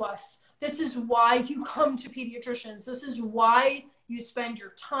come to us. This is why you come to pediatricians. This is why you spend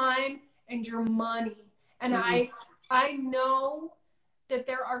your time and your money. And I know that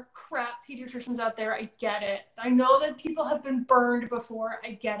there are crap pediatricians out there. I get it. I know that people have been burned before.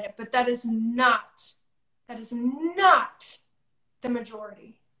 I get it. But that is not the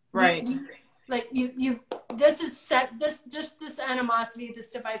majority. Right. This animosity,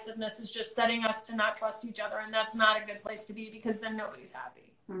 this divisiveness is just setting us to not trust each other. And that's not a good place to be, because then nobody's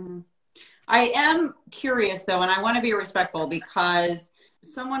happy. Mm-hmm. I am curious though, and I want to be respectful, because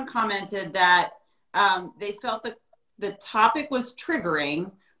someone commented that they felt that the topic was triggering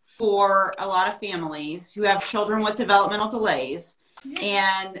for a lot of families who have children with developmental delays.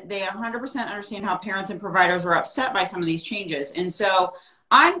 And they 100% understand how parents and providers are upset by some of these changes. And so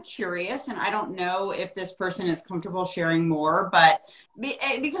I'm curious, and I don't know if this person is comfortable sharing more, but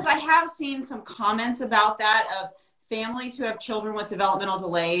because I have seen some comments about that, of families who have children with developmental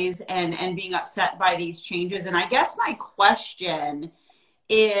delays and being upset by these changes. And I guess my question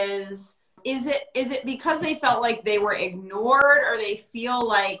is it because they felt like they were ignored, or they feel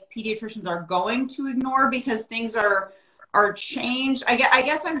like pediatricians are going to ignore because things are changed? I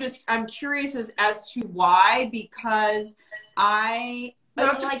guess I'm curious as to why, because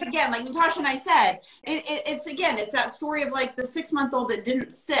like Natasha and I said, it's that story of like the 6-month-old that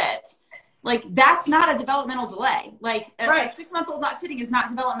didn't sit. Like, that's not a developmental delay. Like a 6-month-old not sitting is not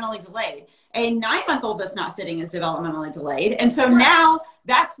developmentally delayed. A 9-month-old that's not sitting is developmentally delayed. And so now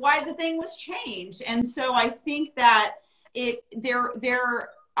that's why the thing was changed. And so I think that I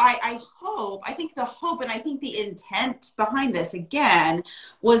think the hope and I think the intent behind this, again,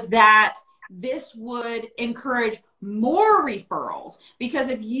 was that this would encourage more referrals. Because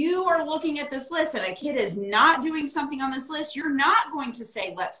if you are looking at this list and a kid is not doing something on this list, you're not going to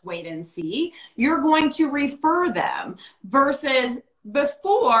say, let's wait and see. You're going to refer them, versus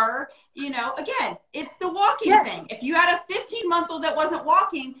before, again, it's the walking thing. If you had a 15-month-old that wasn't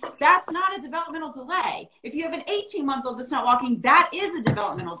walking, that's not a developmental delay. If you have an 18-month-old that's not walking, that is a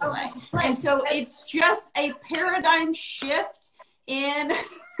developmental delay. And so it's just a paradigm shift in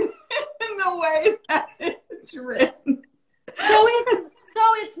the way that it's written. So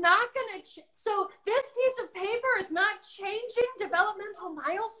it's not going to. So this piece of paper is not changing developmental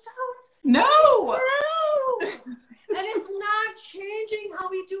milestones. No. And it's not changing how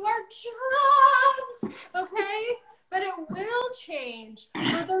we do our jobs, okay? But it will change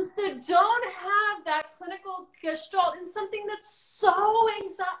for those that don't have that clinical gestalt in something that's so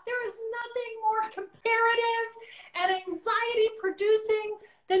anxiety. There is nothing more comparative and anxiety producing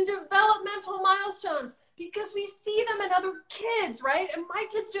than developmental milestones, because we see them in other kids, right? And my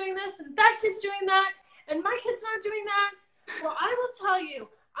kid's doing this, and that kid's doing that, and my kid's not doing that. Well, I will tell you,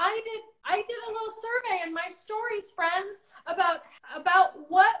 I did a little survey in my stories, friends, about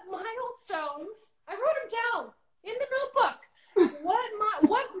what milestones. I wrote them down in the notebook.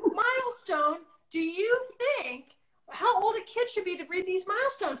 What milestone do you think, how old a kid should be to read these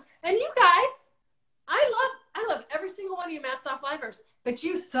milestones? And you guys, I love every single one of you Mass Off Livers, but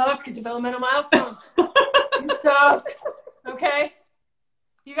you suck at developmental milestones. You suck. Okay?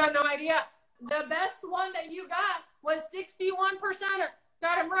 You got no idea. The best one that you got was 61%.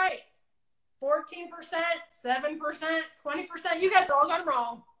 Got them right. 14%, 7%, 20%. You guys all got them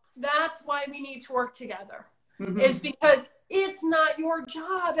wrong. That's why we need to work together. Mm-hmm. Is because it's not your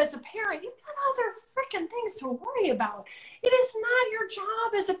job as a parent. You've got other freaking things to worry about. It is not your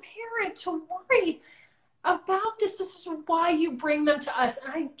job as a parent to worry about this. This is why you bring them to us.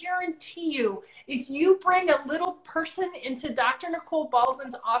 And I guarantee you, if you bring a little person into Dr. Nicole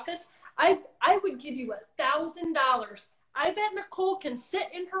Baldwin's office, I would give you $1,000. I bet Nicole can sit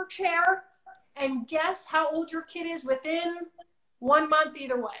in her chair and guess how old your kid is within 1 month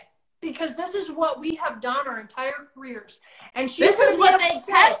either way. Because this is what we have done our entire careers. And this is what they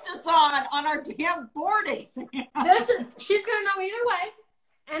test us on our damn board exam. She's going to know either way.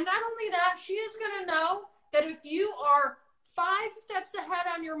 And not only that, she is going to know that if you are 5 steps ahead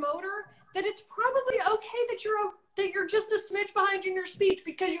on your motor, that it's probably okay that you're just a smidge behind in your speech,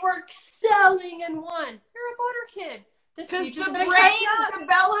 because you are excelling in one. You're a motor kid. Because the brain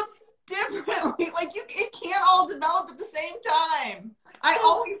develops differently. Like it can't all develop at the same time. I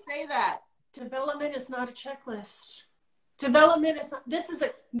always say that. Development is not a checklist. Development is not,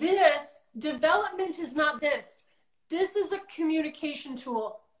 development is not this. This is a communication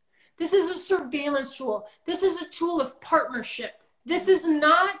tool. This is a surveillance tool. This is a tool of partnership. This is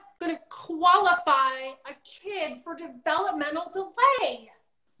not going to qualify a kid for developmental delay.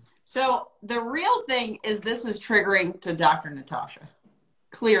 So the real thing is this is triggering to Dr. Natasha.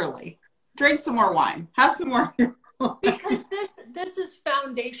 Clearly. Drink some more wine. Have some more. Because this is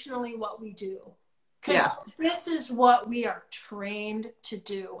foundationally what we do. Because Yeah. this is what we are trained to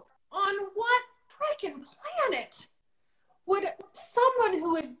do. On what frickin' planet would someone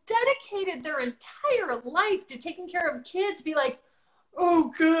who has dedicated their entire life to taking care of kids be like,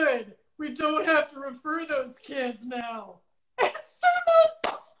 oh, good, we don't have to refer those kids now? It's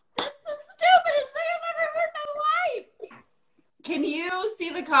the stupidest thing I've ever heard in my life. Can you see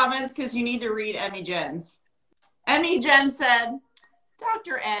the comments? Because you need to read Emmy Jen's. Emmy Jen said,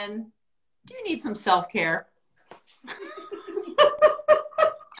 Dr. N, do you need some self-care?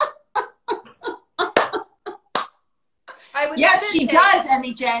 Yes, she does,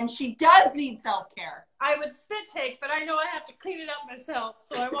 Emmy Jen. She does need self-care. I would spit take, but I know I have to clean it up myself,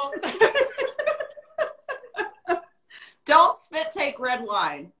 so I won't. Don't spit take red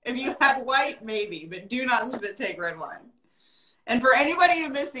wine. If you had white, maybe, but do not spit take red wine. And for anybody who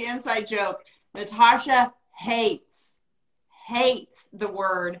missed the inside joke, Natasha hates the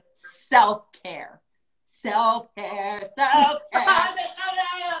word self-care. Self-care, self-care.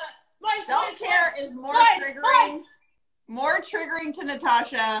 Self-care is more triggering to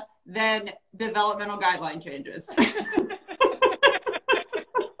Natasha than developmental guideline changes.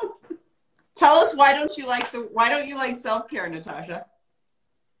 Tell us why don't you like self-care, Natasha?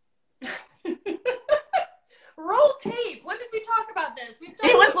 Roll tape. When did we talk about this?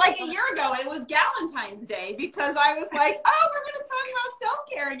 It was like a year ago. It was Galentine's Day because I was like, oh, we're going to talk about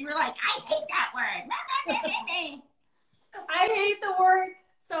self-care. And you were like, I hate that word. I hate the word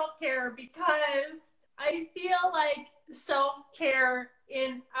self-care because I feel like self-care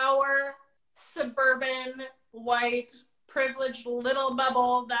in our suburban, white, privileged little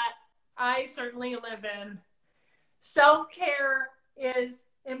bubble that I certainly live in, self-care is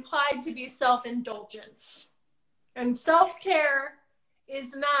implied to be self-indulgence. And self-care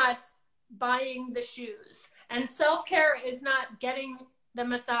is not buying the shoes. And self-care is not getting the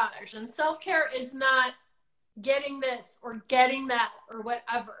massage. And self-care is not getting this or getting that or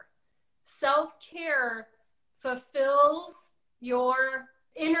whatever. Self-care fulfills your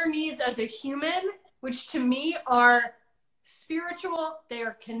inner needs as a human, which to me are spiritual, they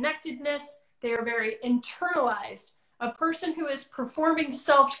are connectedness, they are very internalized. A person who is performing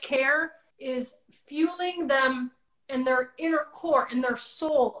self-care is fueling them in their inner core, in their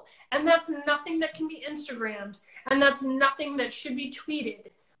soul. And that's nothing that can be Instagrammed. And that's nothing that should be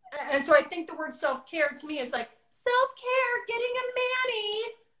tweeted. And so I think the word self-care to me is like, self-care, getting a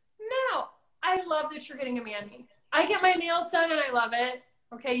mani. No, I love that you're getting a mani. I get my nails done and I love it.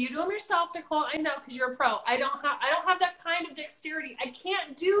 Okay, you do them yourself, Nicole. I know, because you're a pro. I don't have that kind of dexterity. I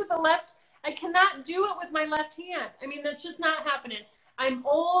can't do I cannot do it with my left hand. I mean, that's just not happening. I'm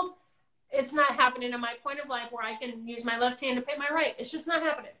old. It's not happening in my point of life where I can use my left hand to pay my right. It's just not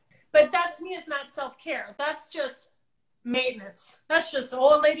happening. But that to me is not self-care. That's just maintenance. That's just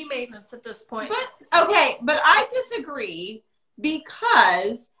old lady maintenance at this point. But I disagree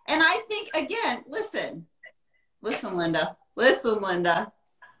because, and I think, again, listen, Linda.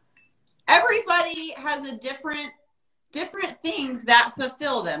 Everybody has a different things that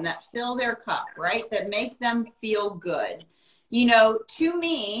fulfill them, that fill their cup, right? That make them feel good. You know, to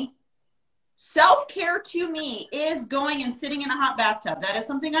me, self-care to me is going and sitting in a hot bathtub. That is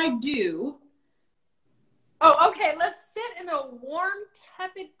something I do. Oh, okay. Let's sit in a warm,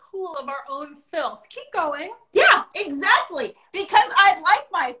 tepid pool of our own filth. Keep going. Yeah, exactly. Because I like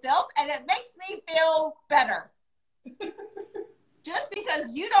my filth and it makes me feel better. Just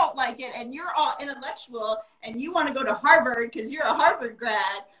because you don't like it and you're all intellectual and you want to go to Harvard because you're a Harvard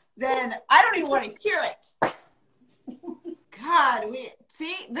grad, then I don't even want to hear it. God,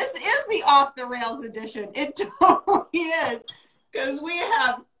 this is the off the rails edition. It totally is, because we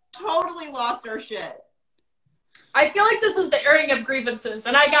have totally lost our shit. I feel like this is the airing of grievances,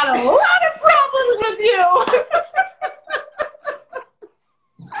 and I got a lot of problems with you.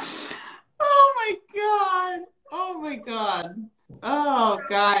 Oh my God. Oh,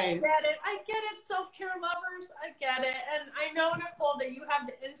 guys. I get it, self-care lovers. I get it. And I know, Nicole, that you have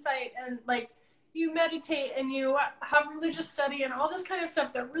the insight and like you meditate and you have religious study and all this kind of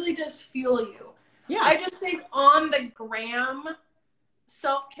stuff that really does fuel you. Yeah. I just think on the gram,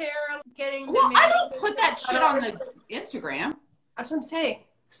 self-care, getting... Well, I don't put that shit on the Instagram. That's what I'm saying.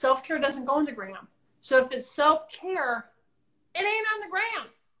 Self-care doesn't go on the gram. So if it's self-care, it ain't on the gram,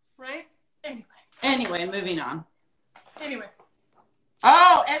 right? Anyway, moving on. Anyway.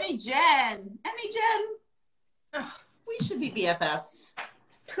 Oh, Emmy Jen. Ugh, we should be BFFs.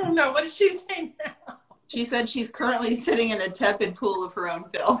 Oh no, what did she say now? She said she's currently sitting in a tepid pool of her own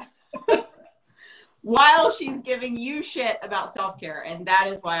filth. while she's giving you shit about self-care. And that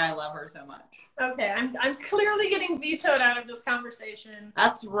is why I love her so much. Okay, I'm clearly getting vetoed out of this conversation.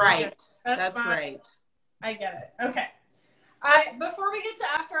 That's right. That's That's right. I get it. Okay. Before we get to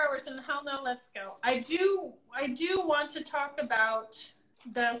after hours and hell no, let's go. I do want to talk about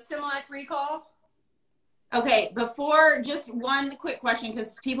the Similac recall. Okay, before, just one quick question,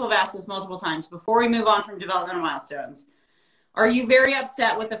 because people have asked this multiple times. Before we move on from developmental milestones, are you very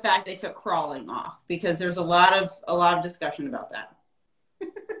upset with the fact they took crawling off? Because there's a lot of discussion about that.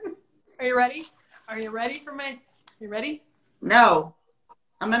 Are you ready? Are you ready for you ready? No.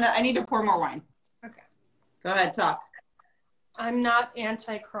 I need to pour more wine. Okay. Go ahead, talk. I'm not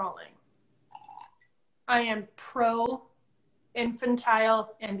anti-crawling. I am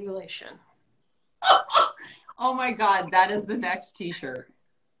pro-infantile ambulation. Oh my God, that is the next t-shirt.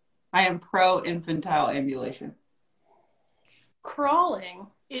 I am pro-infantile ambulation. Crawling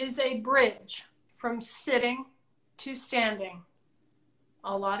is a bridge from sitting to standing.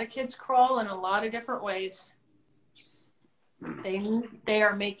 A lot of kids crawl in a lot of different ways. They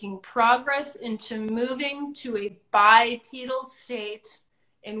are making progress into moving to a bipedal state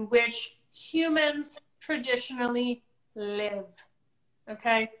in which humans traditionally live.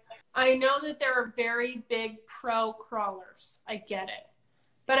 Okay? I know that there are very big pro crawlers. I get it.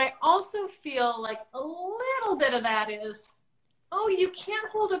 But I also feel like a little bit of that is, oh, you can't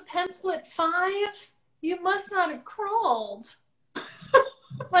hold a pencil at 5? You must not have crawled.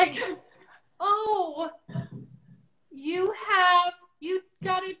 Like, oh, you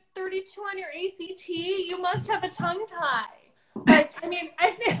got a 32 on your ACT. You must have a tongue tie. Like, I mean,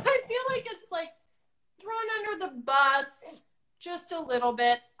 I feel like it's like thrown under the bus just a little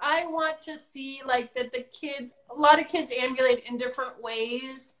bit. I want to see like that a lot of kids ambulate in different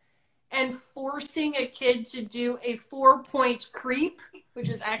ways, and forcing a kid to do a 4-point creep, which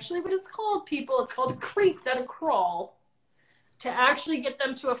is actually what it's called, people. It's called a creep, not a crawl. To actually get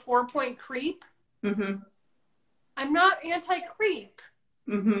them to a 4-point creep. Mm-hmm. I'm not anti-creep.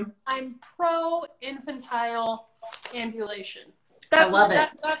 Mm-hmm. I'm pro-infantile ambulation. I love it.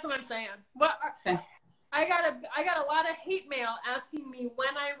 That's what I'm saying. I got a lot of hate mail asking me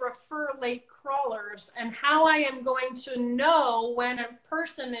when I refer late crawlers and how I am going to know when a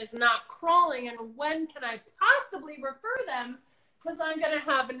person is not crawling and when can I possibly refer them, because I'm going to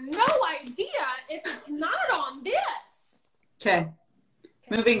have no idea if it's not on this. Okay.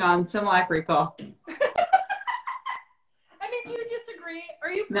 Moving on. Similac recall. I mean, do you disagree? Are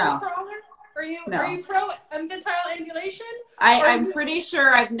you No. pro-crawler? Are you No. pro-infantile ambulation? I'm pretty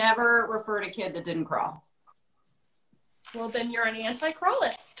sure I've never referred a kid that didn't crawl. Well, then you're an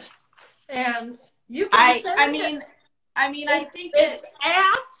anti-crawlist. And you can I think it's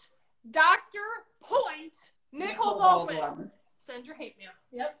at Dr. Point Nicole Baldwin. Send your hate mail.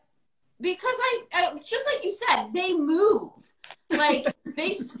 Yep. Because it's just like you said, they move. Like,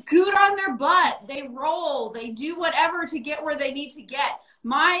 they scoot on their butt. They roll. They do whatever to get where they need to get.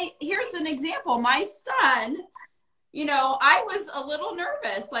 Here's an example. My son, I was a little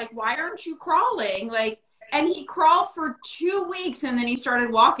nervous. Like, why aren't you crawling? Like, and he crawled for 2 weeks, and then he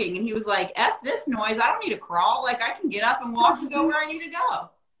started walking. And he was like, F this noise. I don't need to crawl. Like, I can get up and walk and go where I need to go.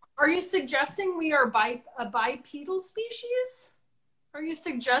 Are you suggesting we are a bipedal species? Are you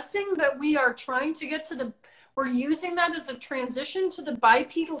suggesting that we are trying to get we're using that as a transition to the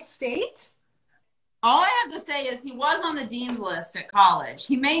bipedal state? All I have to say is he was on the dean's list at college.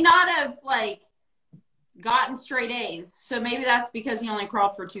 He may not have gotten straight A's. So maybe that's because he only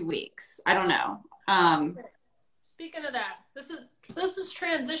crawled for 2 weeks. I don't know. Speaking of that, this is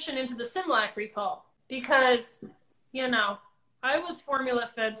transition into the Similac recall, because, I was formula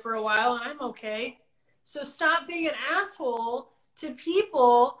fed for a while and I'm okay. So stop being an asshole to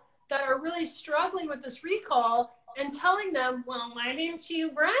people that are really struggling with this recall and telling them, well, why didn't you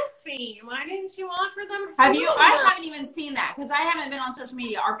breastfeed? Why didn't you offer them food? I haven't even seen that because I haven't been on social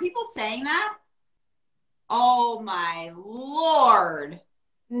media. Are people saying that? Oh my Lord.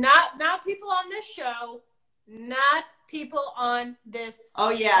 Not people on this show. Not people on this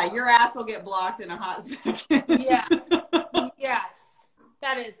Oh yeah, your ass will get blocked in a hot second. Yeah. Yes.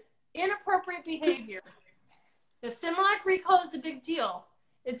 That is inappropriate behavior. The Similac recall is a big deal.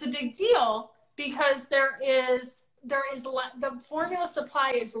 It's a big deal because the formula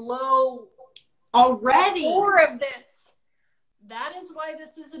supply is low already. More of this. That is why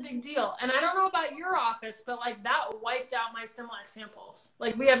this is a big deal. And I don't know about your office, but that wiped out my Similac samples.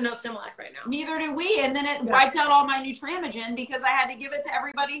 We have no Similac right now. Neither do we. And then it wiped out all my Nutramigen because I had to give it to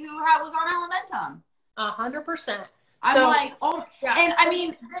everybody who was on Alimentum. 100%. I'm like, oh, yeah. And I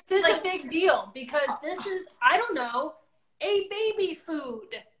mean, this is a big deal because this is, I don't know, a baby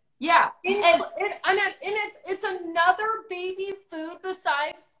food. Yeah. It's another baby food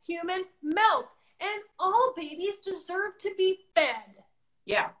besides human milk. And all babies deserve to be fed.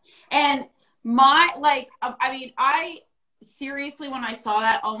 Yeah. And I seriously, when I saw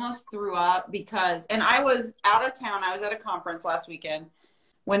that, almost threw up because, and I was out of town. I was at a conference last weekend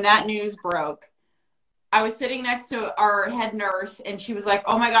when that news broke. I was sitting next to our head nurse and she was like,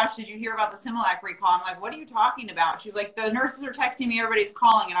 oh my gosh, did you hear about the Similac recall? I'm like, what are you talking about? She was like, the nurses are texting me, everybody's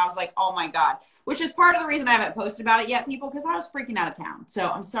calling. And I was like, oh my God, which is part of the reason I haven't posted about it yet, people, because I was freaking out of town. So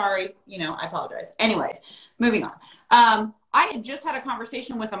I'm sorry, I apologize. Anyways, moving on. I had just had a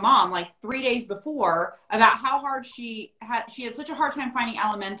conversation with a mom like 3 days before about how hard she had such a hard time finding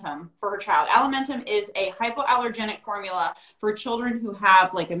Alimentum for her child. Alimentum is a hypoallergenic formula for children who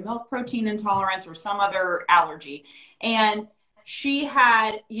have like a milk protein intolerance or some other allergy. And she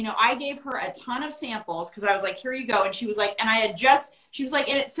had, I gave her a ton of samples because I was like, here you go. And she was like, she was like,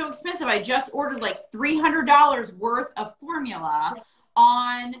 and it's so expensive. I just ordered like $300 worth of formula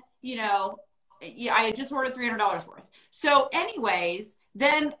on, I had just ordered $300 worth. So anyways,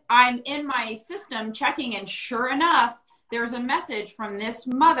 then I'm in my system checking, and sure enough, there's a message from this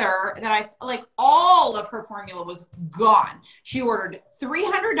mother that all of her formula was gone. She ordered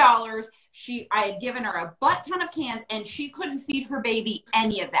 $300. I had given her a butt ton of cans and she couldn't feed her baby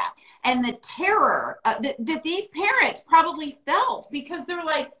any of that. And the terror that these parents probably felt, because they're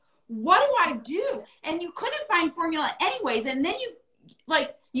like, what do I do? And you couldn't find formula anyways. And then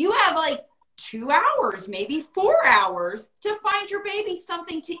you have 2 hours, maybe 4 hours to find your baby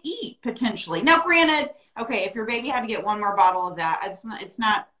something to eat potentially. Now, granted, okay, if your baby had to get one more bottle of that, it's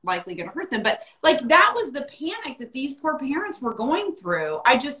not likely going to hurt them. But that was the panic that these poor parents were going through.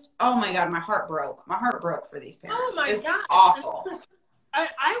 Oh my God, my heart broke. My heart broke for these parents. Oh my God. Awful.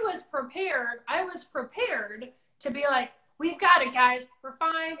 I was prepared. I was prepared to be like, we've got it, guys. We're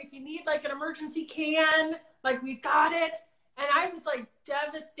fine. If you need an emergency can, we've got it. And I was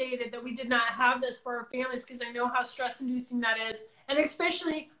devastated that we did not have this for our families, because I know how stress-inducing that is. And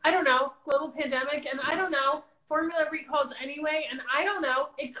especially, I don't know, global pandemic, and I don't know, formula recalls anyway, and I don't know,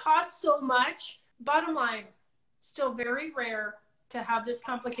 it costs so much. Bottom line, still very rare to have this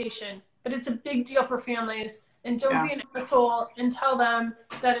complication, but it's a big deal for families. And don't be an asshole and tell them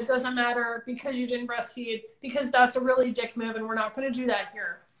that it doesn't matter because you didn't breastfeed, because that's a really dick move, and we're not going to do that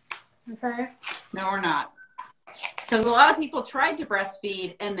here. Okay? No, we're not. Because a lot of people tried to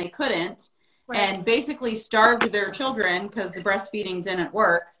breastfeed and they couldn't, and basically starved their children because the breastfeeding didn't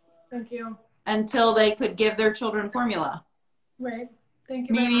work. Thank you. Until they could give their children formula. Right. Thank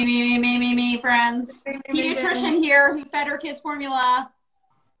you. Me, friends. Pediatrician here who fed her kids formula.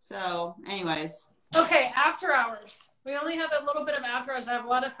 So, anyways. Okay, after hours. We only have a little bit of after hours. I have a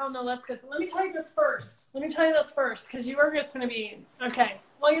lot of hell no let's go. But let me tell you this first, because you are just going to be, okay.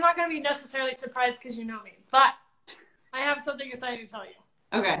 Well, you're not going to be necessarily surprised because you know me, but I have something exciting to tell you.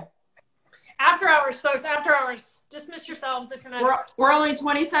 Okay. After hours, folks, after hours. Dismiss yourselves if you're not. We're only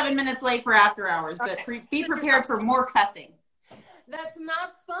 27 minutes late for after hours, but be prepared for more cussing. That's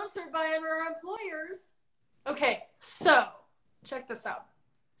not sponsored by our employers. Okay, so check this out.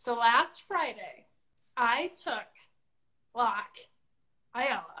 So last Friday, I took Locke,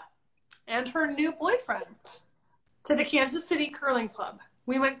 Ayala, and her new boyfriend to the Kansas City Curling Club.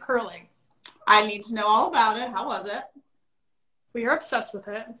 We went curling. I need to know all about it. How was it? We are obsessed with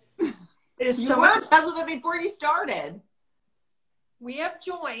it. It is you were obsessed with it before you started. We have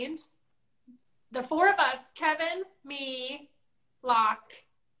joined, the four of us, Kevin, me, Locke,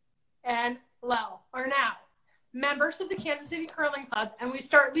 and Lel, are now members of the Kansas City Curling Club, and we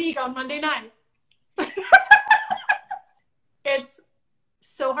start league on Monday night. It's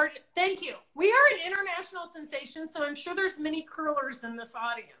so hard. Thank you. We are an international sensation, so I'm sure there's many curlers in this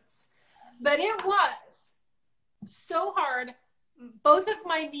audience. But it was so hard. Both of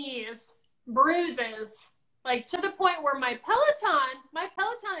my knees, bruises, to the point where my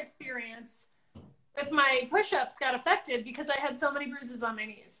Peloton experience with my push-ups got affected because I had so many bruises on my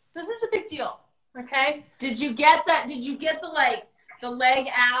knees. This is a big deal, okay? Did you get that? Did you get the leg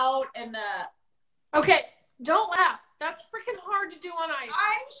out and the... Okay, don't laugh. That's freaking hard to do on ice.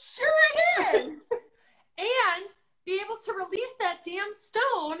 I'm sure it is. And be able to release that damn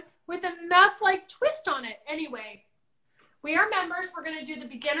stone with enough twist on it. Anyway, we are members. We're going to do the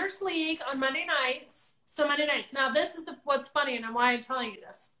Beginners League on Monday nights. So Monday nights. Now this is what's funny, and why I'm telling you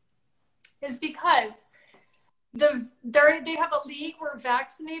this is because they have a league where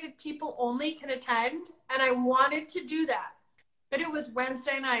vaccinated people only can attend, and I wanted to do that, but it was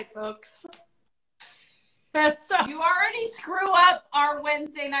Wednesday night, folks. You already screw up our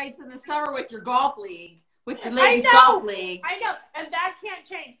Wednesday nights in the summer with your golf league, with your ladies golf league. I know, and that can't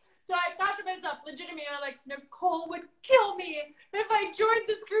change. So I thought to myself, legitimately, I'm like, Nicole would kill me if I joined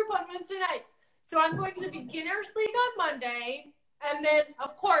this group on Wednesday nights. So I'm going to the Beginners League on Monday. And then,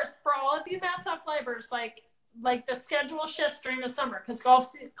 of course, for all of you Mass Off Livers, like the schedule shifts during the summer because golf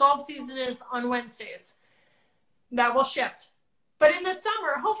season is on Wednesdays. That will shift. But in the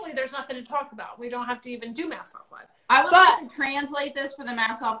summer, hopefully there's nothing to talk about. We don't have to even do Mass Off Live. I would like to translate this for the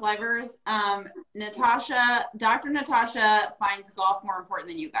Mass Off Livers. Dr. Natasha finds golf more important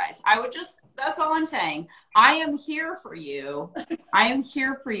than you guys. That's all I'm saying. I am here for you. I am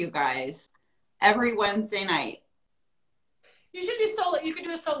here for you guys every Wednesday night. You should do solo. You could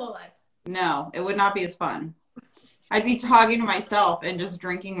do a solo live. No, it would not be as fun. I'd be talking to myself and just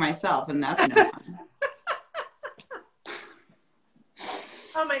drinking myself, and that's no fun.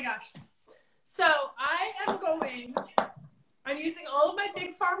 Oh my gosh. So I'm using all of my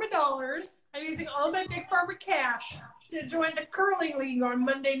Big Pharma dollars. I'm using all of my Big Pharma cash to join the curling league on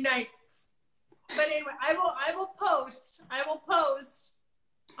Monday nights. But anyway, I will post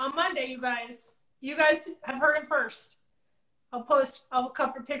on Monday, you guys. You guys have heard it first. I'll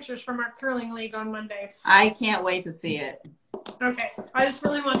cover pictures from our curling league on Mondays. I can't wait to see it. Okay. I just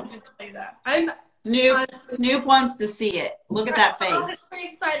really wanted to tell you that. Snoop wants to see it. Look at that face. I'm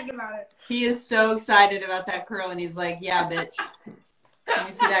pretty excited about it. He is so excited about that curling. He's like, yeah, bitch. Let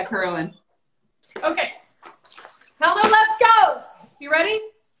me see that curling. Okay. Hello, let's go. You ready?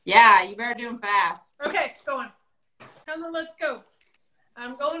 Yeah, you better do them fast. Okay, go on. Hello, let's go.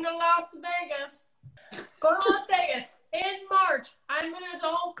 I'm going to Las Vegas. Going to Las Vegas in March. I'm an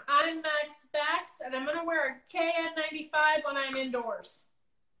adult. I'm max vaxxed, and I'm going to wear a KN95 when I'm indoors.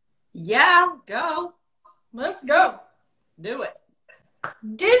 Yeah, go. Let's go. Do it.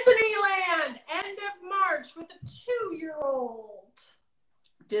 Disneyland, end of March with a 2-year-old.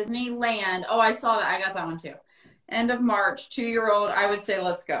 Disneyland. Oh, I saw that. I got that one too. End of March, 2-year-old. I would say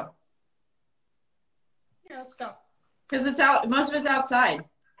let's go. Yeah, let's go. Because it's out. Most of it's outside.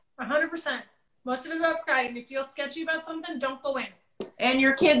 100%. Most of it's outside. And if you feel sketchy about something, don't go in. And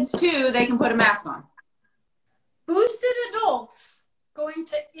your kids too, they can put a mask on. Boosted adults going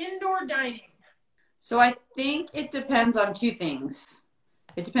to indoor dining. So I think it depends on two things.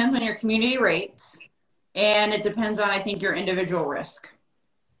 It depends on your community rates, and it depends on, I think, your individual risk.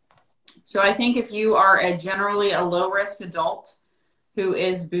 So I think if you are generally a low-risk adult who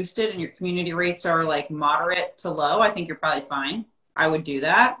is boosted and your community rates are like moderate to low, I think you're probably fine. I would do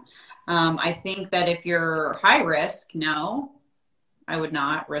that. I think that if you're high risk, no, I would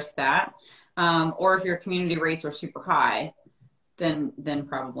not risk that. Or if your community rates are super high, then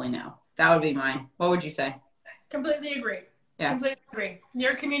probably no. That would be mine. What would you say? Completely agree. Yeah. Completely agree.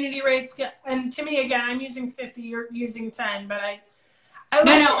 Your community rates and to me, again, I'm using 50, you're using 10, but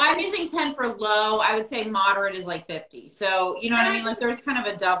I'm using 10 for low. I would say moderate is like 50. So, you know what I mean? Like there's kind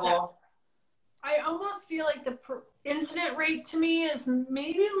of a double. Yeah. I almost feel like the incident rate to me is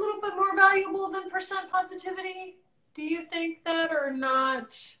maybe a little bit more valuable than percent positivity. Do you think that or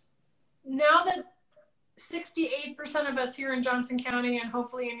not? Now that 68% of us here in Johnson County and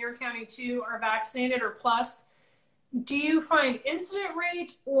hopefully in your county too are vaccinated or plus, do you find incident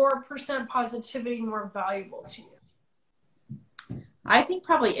rate or percent positivity more valuable to you? I think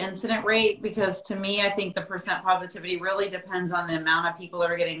probably incident rate, because to me, I think the percent positivity really depends on the amount of people that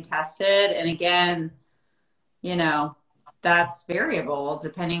are getting tested. And again, you know, that's variable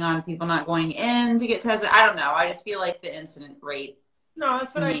depending on people not going in to get tested. I don't know. I just feel like the incident rate. No,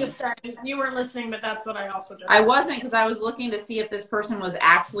 that's what I just said. You weren't listening, but that's what I also just said. I wasn't, because I was looking to see if this person was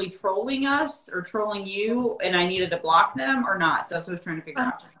actually trolling us or trolling you and I needed to block them or not. So that's what I was trying to figure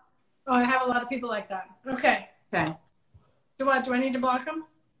out. Oh, I have a lot of people like that. Okay. Okay. Do I need to block them?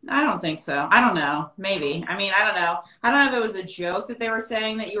 I don't think so. I don't know. Maybe. I mean, I don't know. I don't know if it was a joke that they were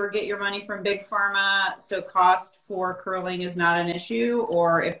saying that you were get your money from Big Pharma, so cost for curling is not an issue,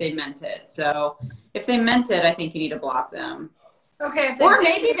 or if they meant it. So if they meant it, I think you need to block them. Okay. Or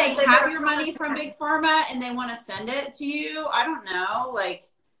maybe they have your money from Big Pharma and they want to send it to you. I don't know. Like,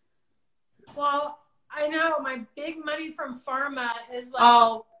 well, I know my big money from Pharma is like.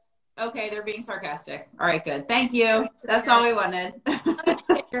 Oh, okay. They're being sarcastic. All right, good. Thank you. That's all we wanted. And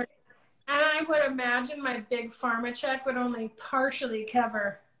I would imagine my Big Pharma check would only partially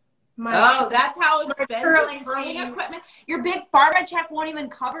cover my. Oh, that's how expensive curling equipment. Your Big Pharma check won't even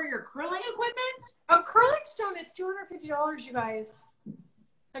cover your curling equipment? A curling stone is $250, you guys.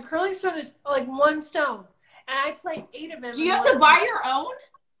 A curling stone is like one stone. And I play 8 of them. Do you have to buy your own?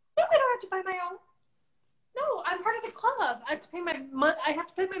 No, I don't have to buy my own. No, I'm part of the club. I have to pay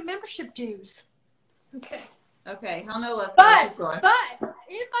my membership dues. Okay. Okay. Hell no. Let's But go.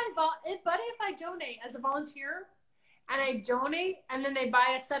 if I donate as a volunteer, and I donate, and then they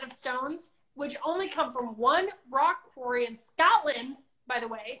buy a set of stones, which only come from one rock quarry in Scotland, by the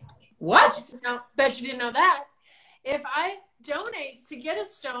way. What? Bet you didn't know that. If I donate to get a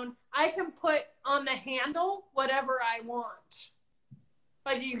stone, I can put on the handle whatever I want.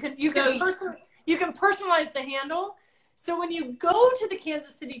 Like you can personalize the handle. So when you go to the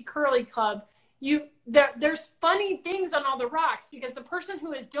Kansas City Curly Club, there's funny things on all the rocks because the person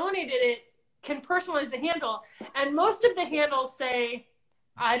who has donated it can personalize the handle. And most of the handles say,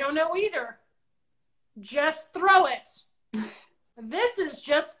 I don't know either. Just throw it. This is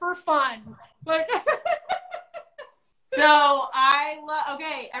just for fun. Like So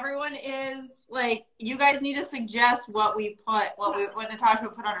okay, everyone is like, you guys need to suggest what Natasha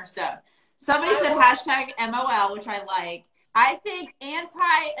would put on her stone. Somebody said hashtag MOL, which I like. I think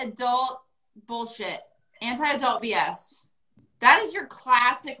anti-adult bullshit. Anti-adult BS. That is your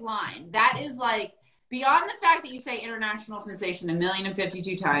classic line. That is like, beyond the fact that you say international sensation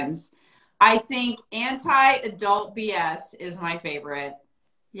 1,052 times, I think anti-adult BS is my favorite.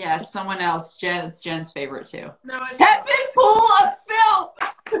 Yes, someone else. Jen, it's Jen's favorite too. No, it's Tepid pool of filth.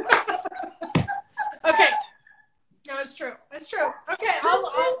 Okay. No, it's true. It's true. Okay. This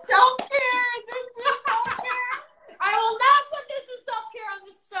is self-care. This is self-care. I will not put this as self-care on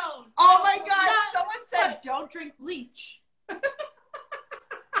the stone. Oh my God. Someone said, don't drink bleach.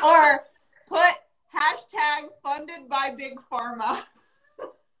 Or put hashtag funded by Big Pharma.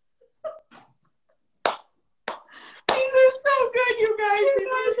 These are so good, you guys. These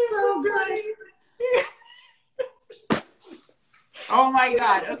are so good. Oh my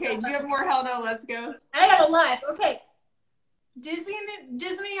God. Okay, do you have more Hell No Let's Goes? I have a lot. Okay. Disney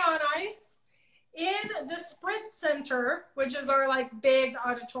on Ice in the Sprint Center, which is our like big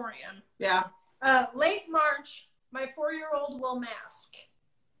auditorium. Yeah. Late March, my 4-year-old will mask.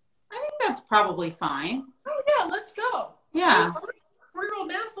 I think that's probably fine. Oh yeah, let's go. Yeah. 4-year-old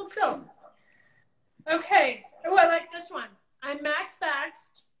mask, let's go. Okay. Oh, I like this one. I'm max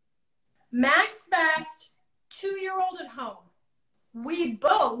vaxxed. 2-year-old at home. We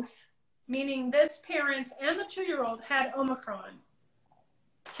both, meaning this parent and the 2-year-old, had Omicron.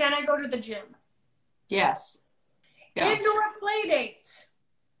 Can I go to the gym? Yes. Yeah. Indoor play date.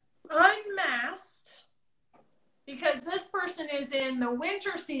 Unmasked. Because this person is in the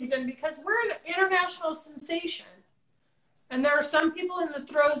winter season because we're an international sensation. And there are some people in the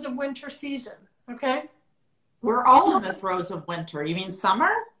throes of winter season. Okay? We're all in the throes of winter. You mean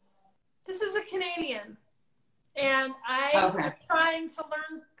summer? This is a Canadian. And I'm trying to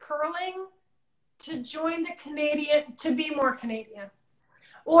learn curling to join the Canadian, to be more Canadian.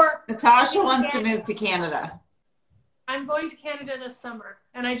 Or Natasha wants to move to Canada. I'm going to Canada this summer,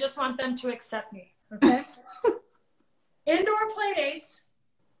 and I just want them to accept me. Okay? Indoor play date,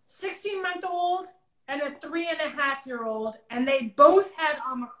 16-month-old and a 3.5-year-old, and they both had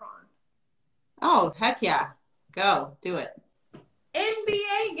Omicron. Oh, heck yeah. Go. Do it.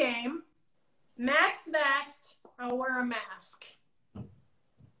 NBA game, max vaxxed, I'll wear a mask.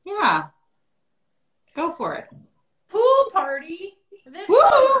 Yeah. Go for it. Pool party this Woo!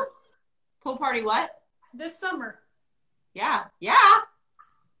 summer. Pool party what? This summer. Yeah. Yeah.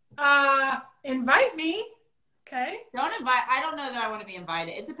 Invite me. Okay. I don't know that I want to be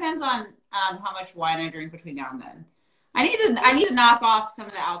invited. It depends on how much wine I drink between now and then. I need to knock off some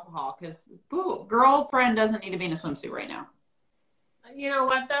of the alcohol because girlfriend doesn't need to be in a swimsuit right now. You know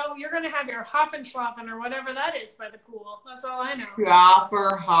what though? You're gonna have your Hoffenschlafen or whatever that is by the pool. That's all I know.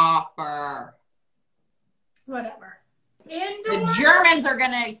 Hoffer. Whatever. Indoor. The Germans are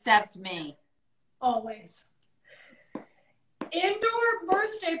gonna accept me. Always. Indoor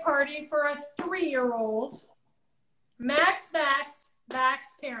birthday party for a 3-year-old. Max vaxxed,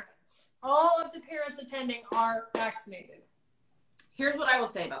 vax parents. All of the parents attending are vaccinated. Here's what I will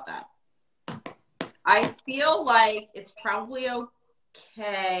say about that. I feel like it's probably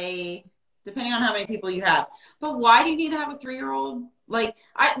okay, depending on how many people you have. But why do you need to have a 3-year-old? Like,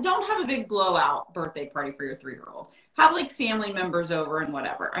 I don't have a big blowout birthday party for your 3-year-old. Have like family members over and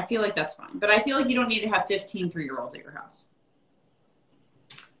whatever. I feel like that's fine. But I feel like you don't need to have 15 3-year-olds at your house.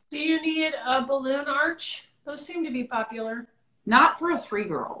 Do you need a balloon arch? Those seem to be popular. Not for a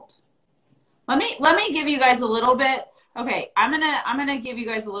 3-year-old. Let me give you guys a little bit. Okay, I'm gonna give you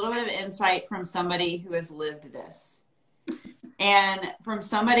guys a little bit of insight from somebody who has lived this, and from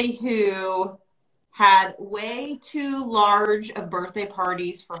somebody who had way too large of birthday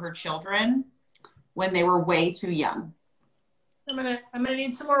parties for her children when they were way too young. I'm gonna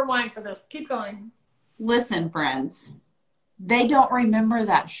need some more wine for this. Keep going. Listen, friends, they don't remember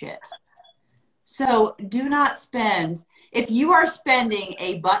that shit. So do not spend. If you are spending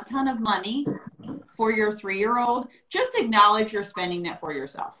a butt ton of money for your 3-year-old, just acknowledge you're spending it for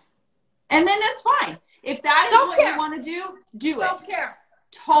yourself. And then it's fine. If that is what you want to do it. Self-care.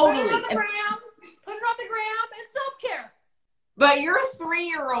 Totally. Put it on the gram. It's self-care. But your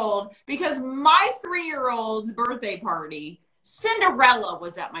 3-year-old, because my 3-year-old's birthday party, Cinderella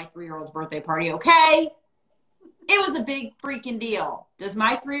was at my 3-year-old's birthday party, okay? It was a big freaking deal. Does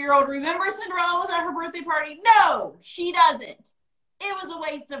my 3-year-old remember Cinderella was at her birthday party? No, she doesn't. It was a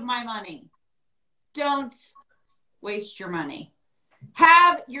waste of my money. Don't waste your money.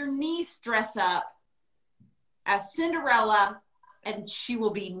 Have your niece dress up as Cinderella, and she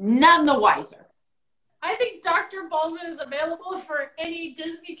will be none the wiser. I think Dr. Baldwin is available for any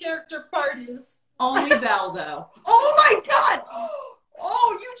Disney character parties. Only Belle, though. Oh my God!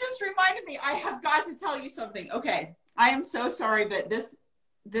 Oh, you just reminded me. I have got to tell you something. Okay, I am so sorry, but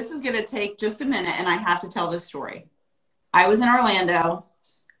this is going to take just a minute, and I have to tell this story. I was in Orlando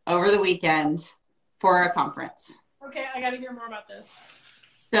over the weekend for a conference. Okay, I got to hear more about this.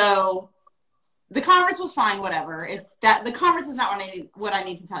 So the conference was fine, whatever. It's that the conference is not what I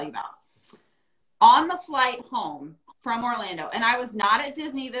need to tell you about. On the flight home from Orlando, and I was not at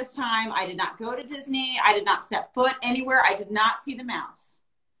Disney this time. I did not go to Disney. I did not set foot anywhere. I did not see the mouse.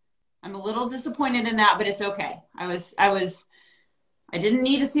 I'm a little disappointed in that, but it's okay. I didn't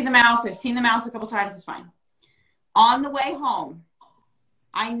need to see the mouse. I've seen the mouse a couple times. It's fine. On the way home,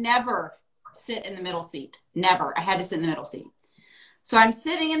 I never sit in the middle seat. Never. I had to sit in the middle seat. So I'm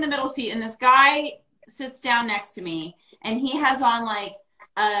sitting in the middle seat, and this guy sits down next to me, and he has on like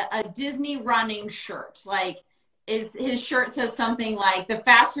a Disney running shirt. Like his shirt says something like, the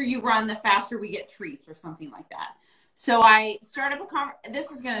faster you run, the faster we get treats, or something like that. So I start up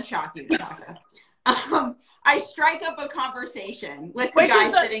this is going to shock you, Natasha. I strike up a conversation with the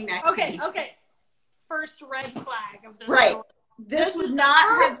guy sitting next to me. Okay. First red flag of this right. story. This would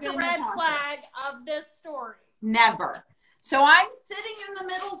not have been the red flag of this story. Never. So I'm sitting in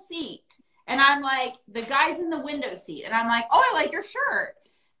the middle seat, and I'm like, the guy's in the window seat, and I'm like, oh, I like your shirt.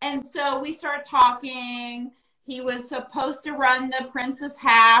 And so we start talking. He was supposed to run the Princess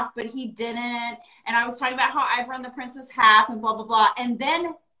Half, but he didn't. And I was talking about how I've run the Princess Half and blah, blah, blah. And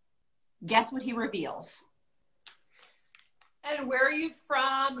then guess what he reveals? And where are you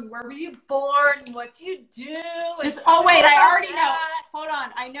from? And where were you born? And what do you do? Oh, wait, I already know. Hold on.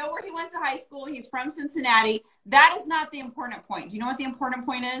 I know where he went to high school. He's from Cincinnati. That is not the important point. Do you know what the important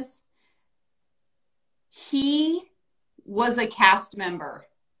point is? He was a cast member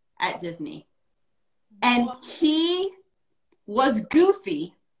at Disney. And he was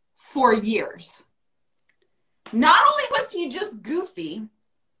Goofy for years. Not only was he just Goofy,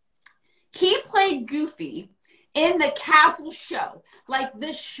 he played Goofy in the castle show. Like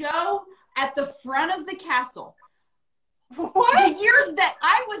the show at the front of the castle. What? The years that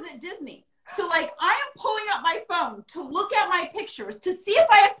I was at Disney. So like I am pulling up my phone to look at my pictures to see if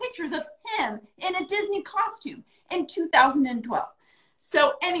I have pictures of him in a Disney costume in 2012.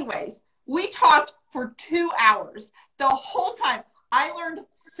 So anyways, we talked for 2 hours. The whole time I learned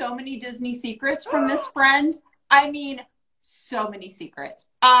so many Disney secrets from this friend. I mean, so many secrets.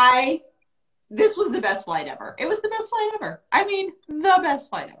 This was the best flight ever. It was the best flight ever. I mean, the best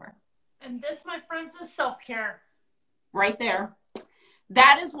flight ever. And this, my friends, is self-care. Right there.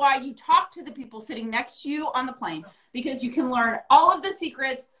 That is why you talk to the people sitting next to you on the plane, because you can learn all of the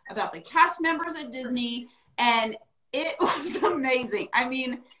secrets about the cast members at Disney, and it was amazing. I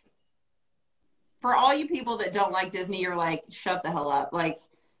mean, for all you people that don't like Disney, you're like, shut the hell up. Like,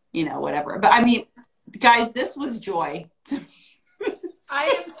 you know, whatever. But I mean, guys, this was joy to me. I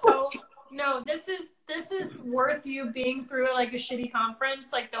am so... No, this is worth you being through like a shitty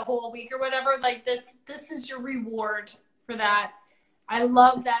conference, like the whole week or whatever. Like this is your reward for that. I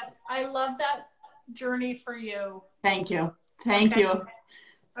love that. I love that journey for you. Thank you. Thank you.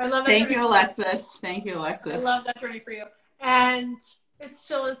 I love that. Thank you, Alexis. Thank you, Alexis. I love that journey for you. And it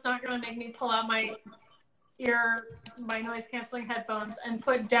still is not going to make me pull out my noise canceling headphones and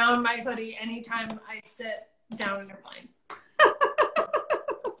put down my hoodie anytime I sit down in a plane.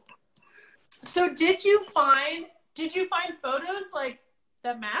 So did you find photos like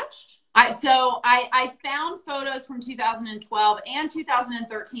that matched? I found photos from 2012 and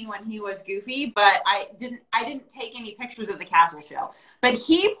 2013 when he was Goofy, but I didn't take any pictures of the castle show. But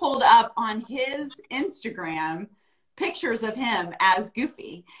he pulled up on his Instagram pictures of him as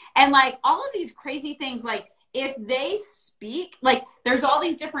Goofy. And like all of these crazy things, like if they speak, like there's all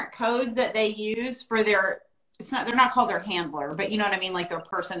these different codes that they use for their, they're not called their handler, but you know what I mean? Like their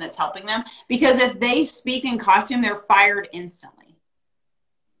person that's helping them. Because if they speak in costume, they're fired instantly.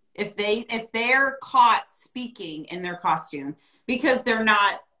 If they're caught speaking in their costume, because they're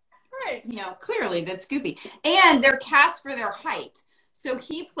not right. You know, clearly that's Goofy. And they're cast for their height. So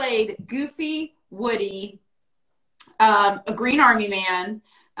he played Goofy, Woody, a Green Army Man.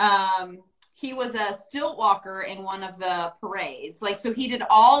 He was a stilt walker in one of the parades. Like, so he did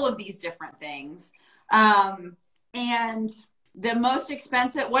all of these different things. And the most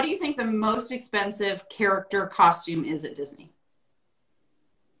expensive, what do you think the most expensive character costume is at Disney?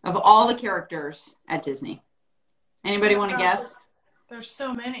 Of all the characters at Disney. Anybody want to guess? There's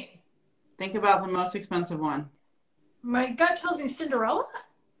so many. Think about the most expensive one. My gut tells me Cinderella.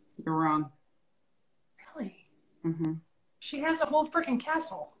 You're wrong. Really? Mm-hmm. She has a whole freaking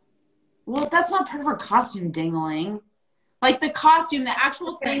castle. Well, that's not part of her costume, dingling. Like the costume, the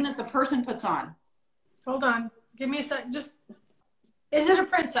actual thing that the person puts on. Hold on. Give me a sec. Just, is it a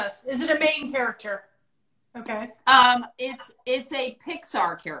princess? Is it a main character? Okay. It's a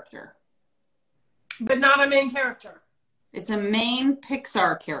Pixar character. But not a main character. It's a main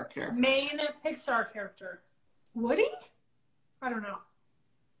Pixar character. Main Pixar character. Woody? I don't know.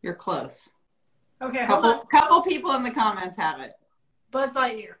 You're close. Okay, hold on. Couple people in the comments have it. Buzz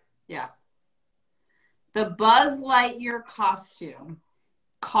Lightyear. Yeah. The Buzz Lightyear costume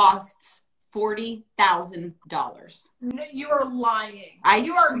costs $40,000. No, you are lying. I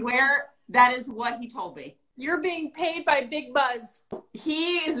swear that is what he told me. You're being paid by Big Buzz.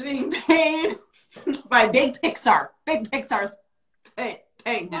 He is being paid by Big Pixar. Big Pixar's paying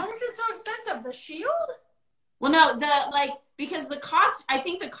him. Why is it so expensive? The shield? Well, no, because I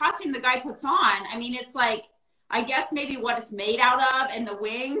think the costume the guy puts on, I mean, it's like, I guess maybe what it's made out of and the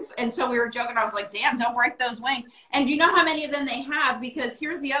wings. And so we were joking. I was like, damn, don't break those wings. And do you know how many of them they have? Because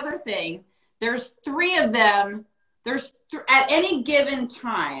here's the other thing. There's 3 of them. At any given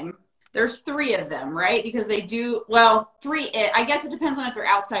time, there's 3 of them, right? Because they do, well, 3, I guess it depends on if they're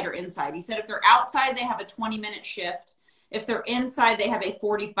outside or inside. He said if they're outside, they have a 20-minute shift. If they're inside, they have a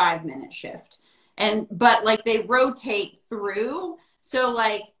 45-minute shift. But like they rotate through. So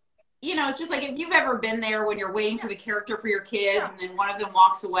like, you know, it's just like if you've ever been there when you're waiting for the character for your kids and then one of them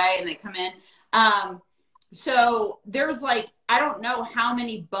walks away and they come in. So there's like, I don't know how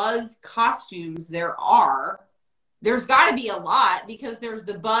many Buzz costumes there are. There's got to be a lot because there's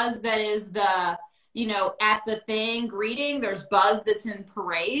the Buzz that is the, you know, at the thing greeting. There's Buzz that's in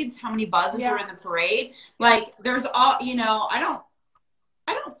parades. How many Buzzes are in the parade? Like there's all, you know, I don't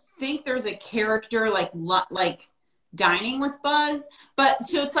think there's a character like dining with Buzz, but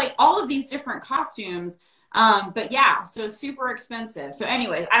so it's like all of these different costumes. But yeah, so super expensive. So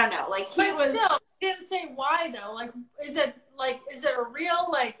anyways, I don't know. Like he didn't say why though. Like, is it a real,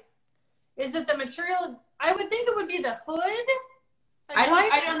 like, is it the material? I would think it would be the hood. Like,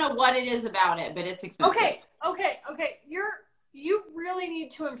 I don't know what it is about it, but it's expensive. Okay. You really need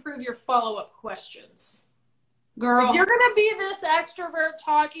to improve your follow-up questions. Girl. If you're going to be this extrovert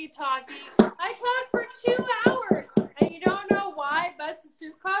talky, I talk for 2 hours and you don't know why Buzz's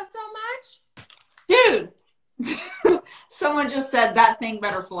suit costs so much? Dude, someone just said that thing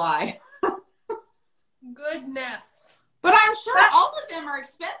better fly. Goodness. But I'm sure all of them are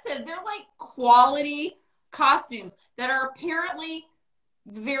expensive. They're like quality costumes that are apparently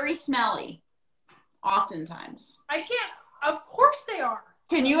very smelly oftentimes. I can't. Of course they are.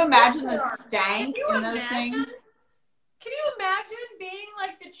 Can you imagine the stank in those things? Can you imagine being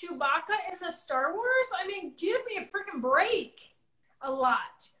like the Chewbacca in the Star Wars? I mean, give me a freaking break. A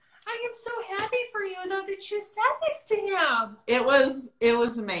lot. I am so happy for you, though, that you sat next to him. It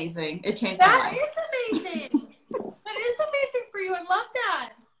was amazing. It changed my life. That is amazing. That is amazing for you. I love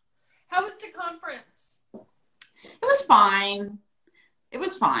that. How was the conference? It was fine. It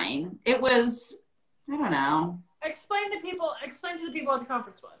was, I don't know. Explain to the people what the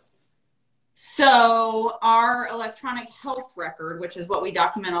conference was. So our electronic health record, which is what we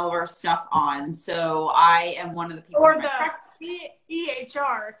document all of our stuff on. So I am one of the people. Or the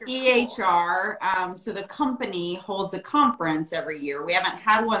EHR. If you're EHR. So the company holds a conference every year. We haven't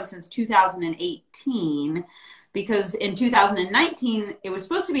had one since 2018 because in 2019 it was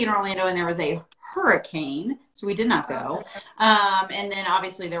supposed to be in Orlando and there was a hurricane, so we did not go. And then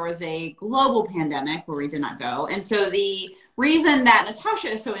obviously there was a global pandemic where we did not go. And so the reason that Natasha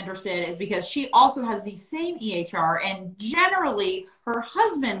is so interested is because she also has the same EHR, and generally her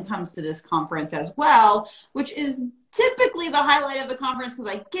husband comes to this conference as well, which is typically the highlight of the conference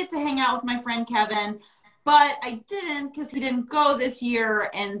because I get to hang out with my friend Kevin, but I didn't because he didn't go this year.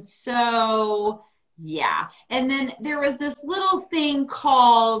 And so, yeah. And then there was this little thing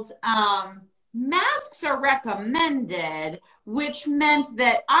called masks are recommended, which meant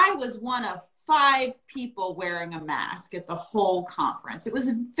that I was one of 5 people wearing a mask at the whole conference. It was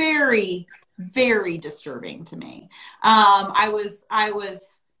very, very disturbing to me. I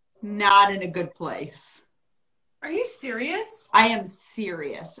was not in a good place. Are you serious? I am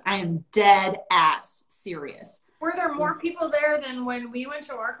serious. I am dead ass serious. Were there more people there than when we went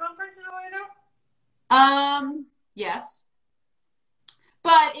to our conference in Orlando? Yes.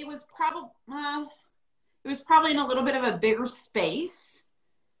 But it was probably in a little bit of a bigger space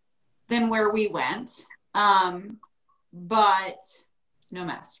than where we went. But no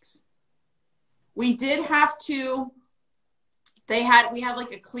masks. We did have to, we had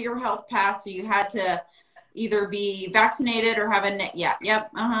like a clear health pass. So you had to either be vaccinated or have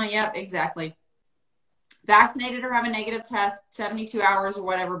exactly. Vaccinated or have a negative test 72 hours or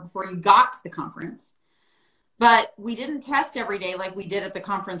whatever before you got to the conference. But we didn't test every day like we did at the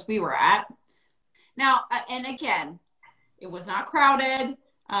conference we were at. Now, and again, it was not crowded,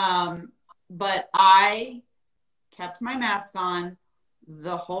 but I kept my mask on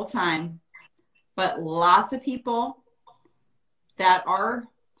the whole time. But lots of people that are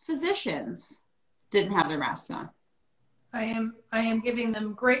physicians didn't have their masks on. I am giving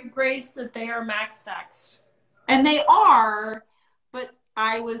them great grace that they are max vaxxed. And they are, but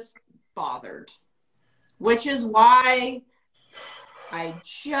I was bothered, which is why I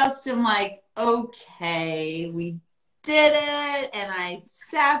just am like, okay, we did it. And I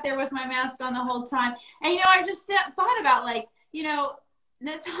sat there with my mask on the whole time. And, I just thought about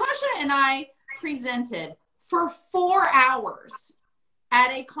Natasha and I presented for 4 hours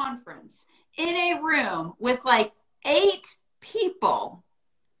at a conference in a room with 8 people,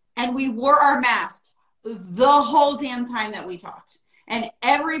 and we wore our masks the whole damn time that we talked. And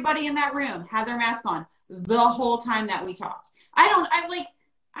everybody in that room had their mask on the whole time that we talked. I don't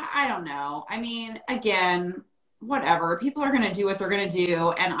know. I mean, again, whatever. People are going to do what they're going to do.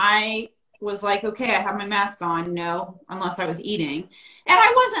 And I was like, okay, I have my mask on. No, unless I was eating. And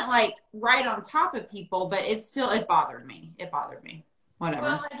I wasn't right on top of people, but it bothered me. Whatever.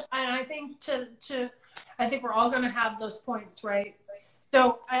 Well, and I think I think we're all going to have those points, right?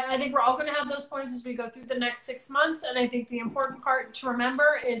 So I think we're all going to have those points as we go through the next 6 months. And I think the important part to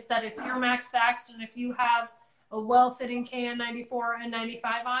remember is that if you're max vaxxed and if you have a well-fitting KN94 and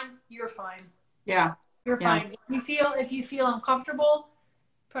 95 on, you're fine. Yeah. You're fine. If you feel uncomfortable,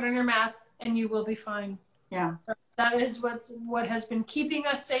 put on your mask and you will be fine. Yeah. That is what has been keeping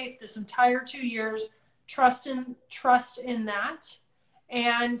us safe this entire 2 years. Trust in that,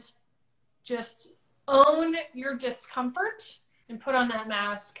 and just own your discomfort and put on that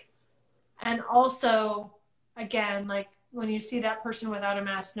mask. And also, again, when you see that person without a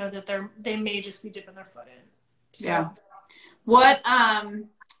mask, know that they may just be dipping their foot in. So. Yeah. What are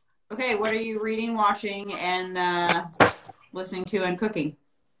you reading, watching, and listening to and cooking?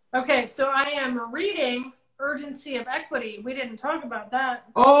 Okay, so I am reading Urgency of Equity. We didn't talk about that.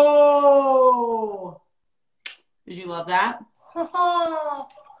 Oh! Did you love that? Oh,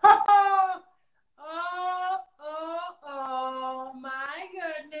 my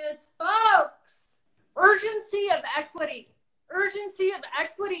goodness, folks. Urgency of Equity. Urgency of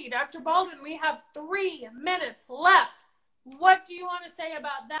Equity. Dr. Baldwin, we have 3 minutes left. What do you want to say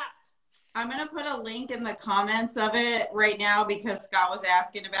about that? I'm going to put a link in the comments of it right now because Scott was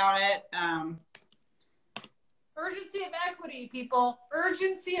asking about it. Urgency of Equity, people.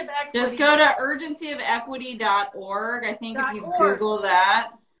 Urgency of Equity. Just go to urgencyofequity.org. I think if you Google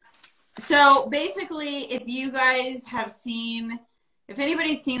that. So basically, if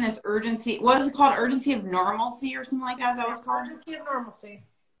anybody's seen this urgency, what is it called? Urgency of Normalcy or something like that? Is that what it's called? Urgency of Normalcy.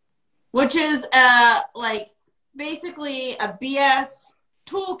 Which is basically a BS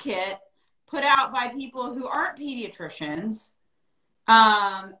toolkit put out by people who aren't pediatricians,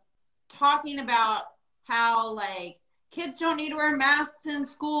 talking about how kids don't need to wear masks in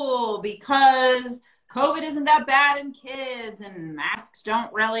school because COVID isn't that bad in kids and masks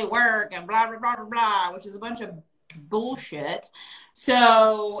don't really work and blah, blah, blah, blah, blah, which is a bunch of bullshit.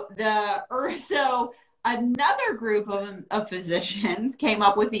 So another group of physicians came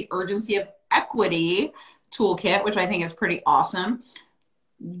up with the Urgency of Equity toolkit, which I think is pretty awesome.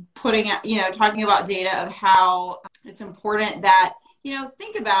 Talking about data of how it's important that,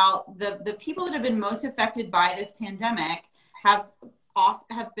 think about the people that have been most affected by this pandemic have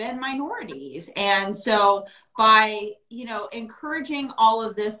been minorities. And so by, encouraging all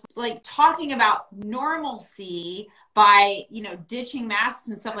of this, talking about normalcy by, ditching masks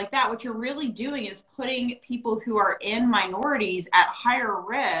and stuff like that, what you're really doing is putting people who are in minorities at higher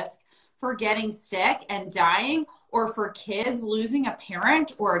risk for getting sick and dying, or for kids losing a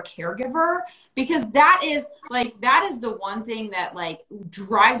parent or a caregiver, because that is the one thing that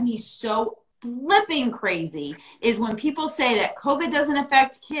drives me so flipping crazy is when people say that COVID doesn't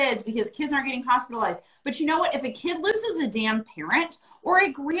affect kids because kids aren't getting hospitalized. But you know what? If a kid loses a damn parent or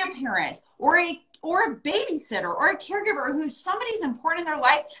a grandparent or a babysitter or a caregiver who's somebody's important in their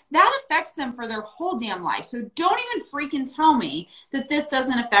life, that affects them for their whole damn life. So don't even freaking tell me that this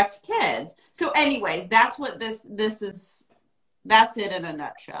doesn't affect kids. So anyways, that's what this is. That's it in a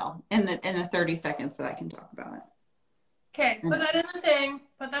nutshell in the 30 seconds that I can talk about it. Okay, put that in the thing.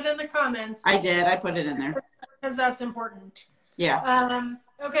 Put that in the comments. I did. I put it in there. Because that's important. Yeah.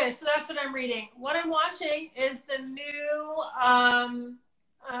 Okay, so that's what I'm reading. What I'm watching is the new, I'm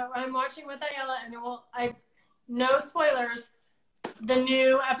watching with Ayala, and no spoilers, the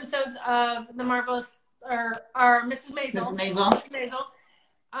new episodes of The Marvelous, or Mrs. Maisel. Mrs. Maisel. Mrs. Maisel.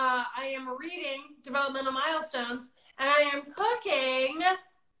 I am reading Developmental Milestones, and I am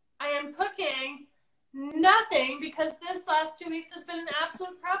cooking nothing because this last 2 weeks has been an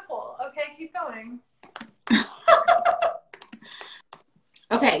absolute crap hole. Okay, keep going.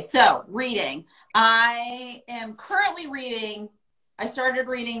 Okay, so reading. I am currently reading, I started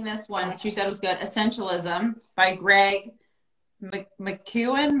reading this one, which you said was good, Essentialism by Greg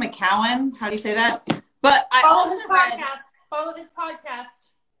McKeown. How do you say that? But I Follow his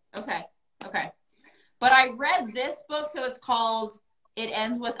podcast. Okay. But I read this book, so it's called It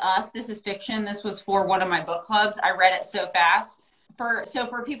Ends With Us. This is fiction. This was for one of my book clubs. I read it so fast. For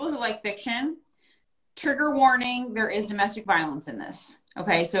people who like fiction, trigger warning, there is domestic violence in this.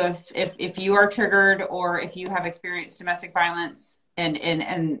 Okay, so if you are triggered or if you have experienced domestic violence,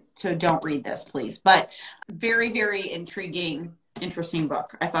 and so don't read this, please. But very, very intriguing, interesting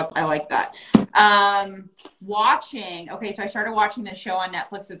book. I like that. Okay, so I started watching this show on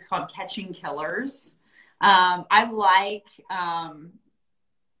Netflix. It's called Catching Killers. I like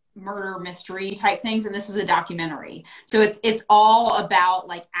murder mystery type things, and this is a documentary, so it's all about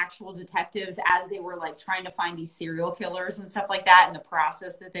like actual detectives as they were like trying to find these serial killers and stuff like that, and the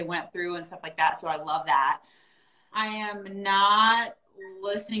process that they went through and stuff like that. So I love that. I am not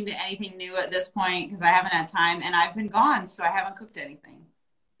listening to anything new at this point because I haven't had time, and I've been gone, so I haven't cooked anything.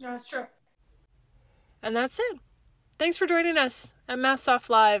 No, that's true. And that's it. Thanks for joining us at Mask Off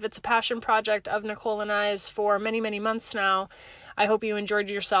Live. It's a passion project of Nicole and I's for many, many months now. I hope you enjoyed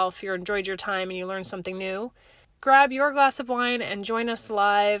yourself, you enjoyed your time, and you learned something new. Grab your glass of wine and join us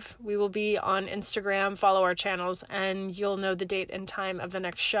live. We will be on Instagram. Follow our channels, and you'll know the date and time of the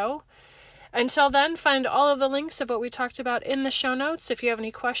next show. Until then, find all of the links of what we talked about in the show notes. If you have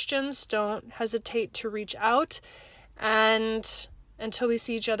any questions, don't hesitate to reach out. And until we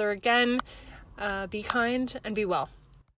see each other again, be kind and be well.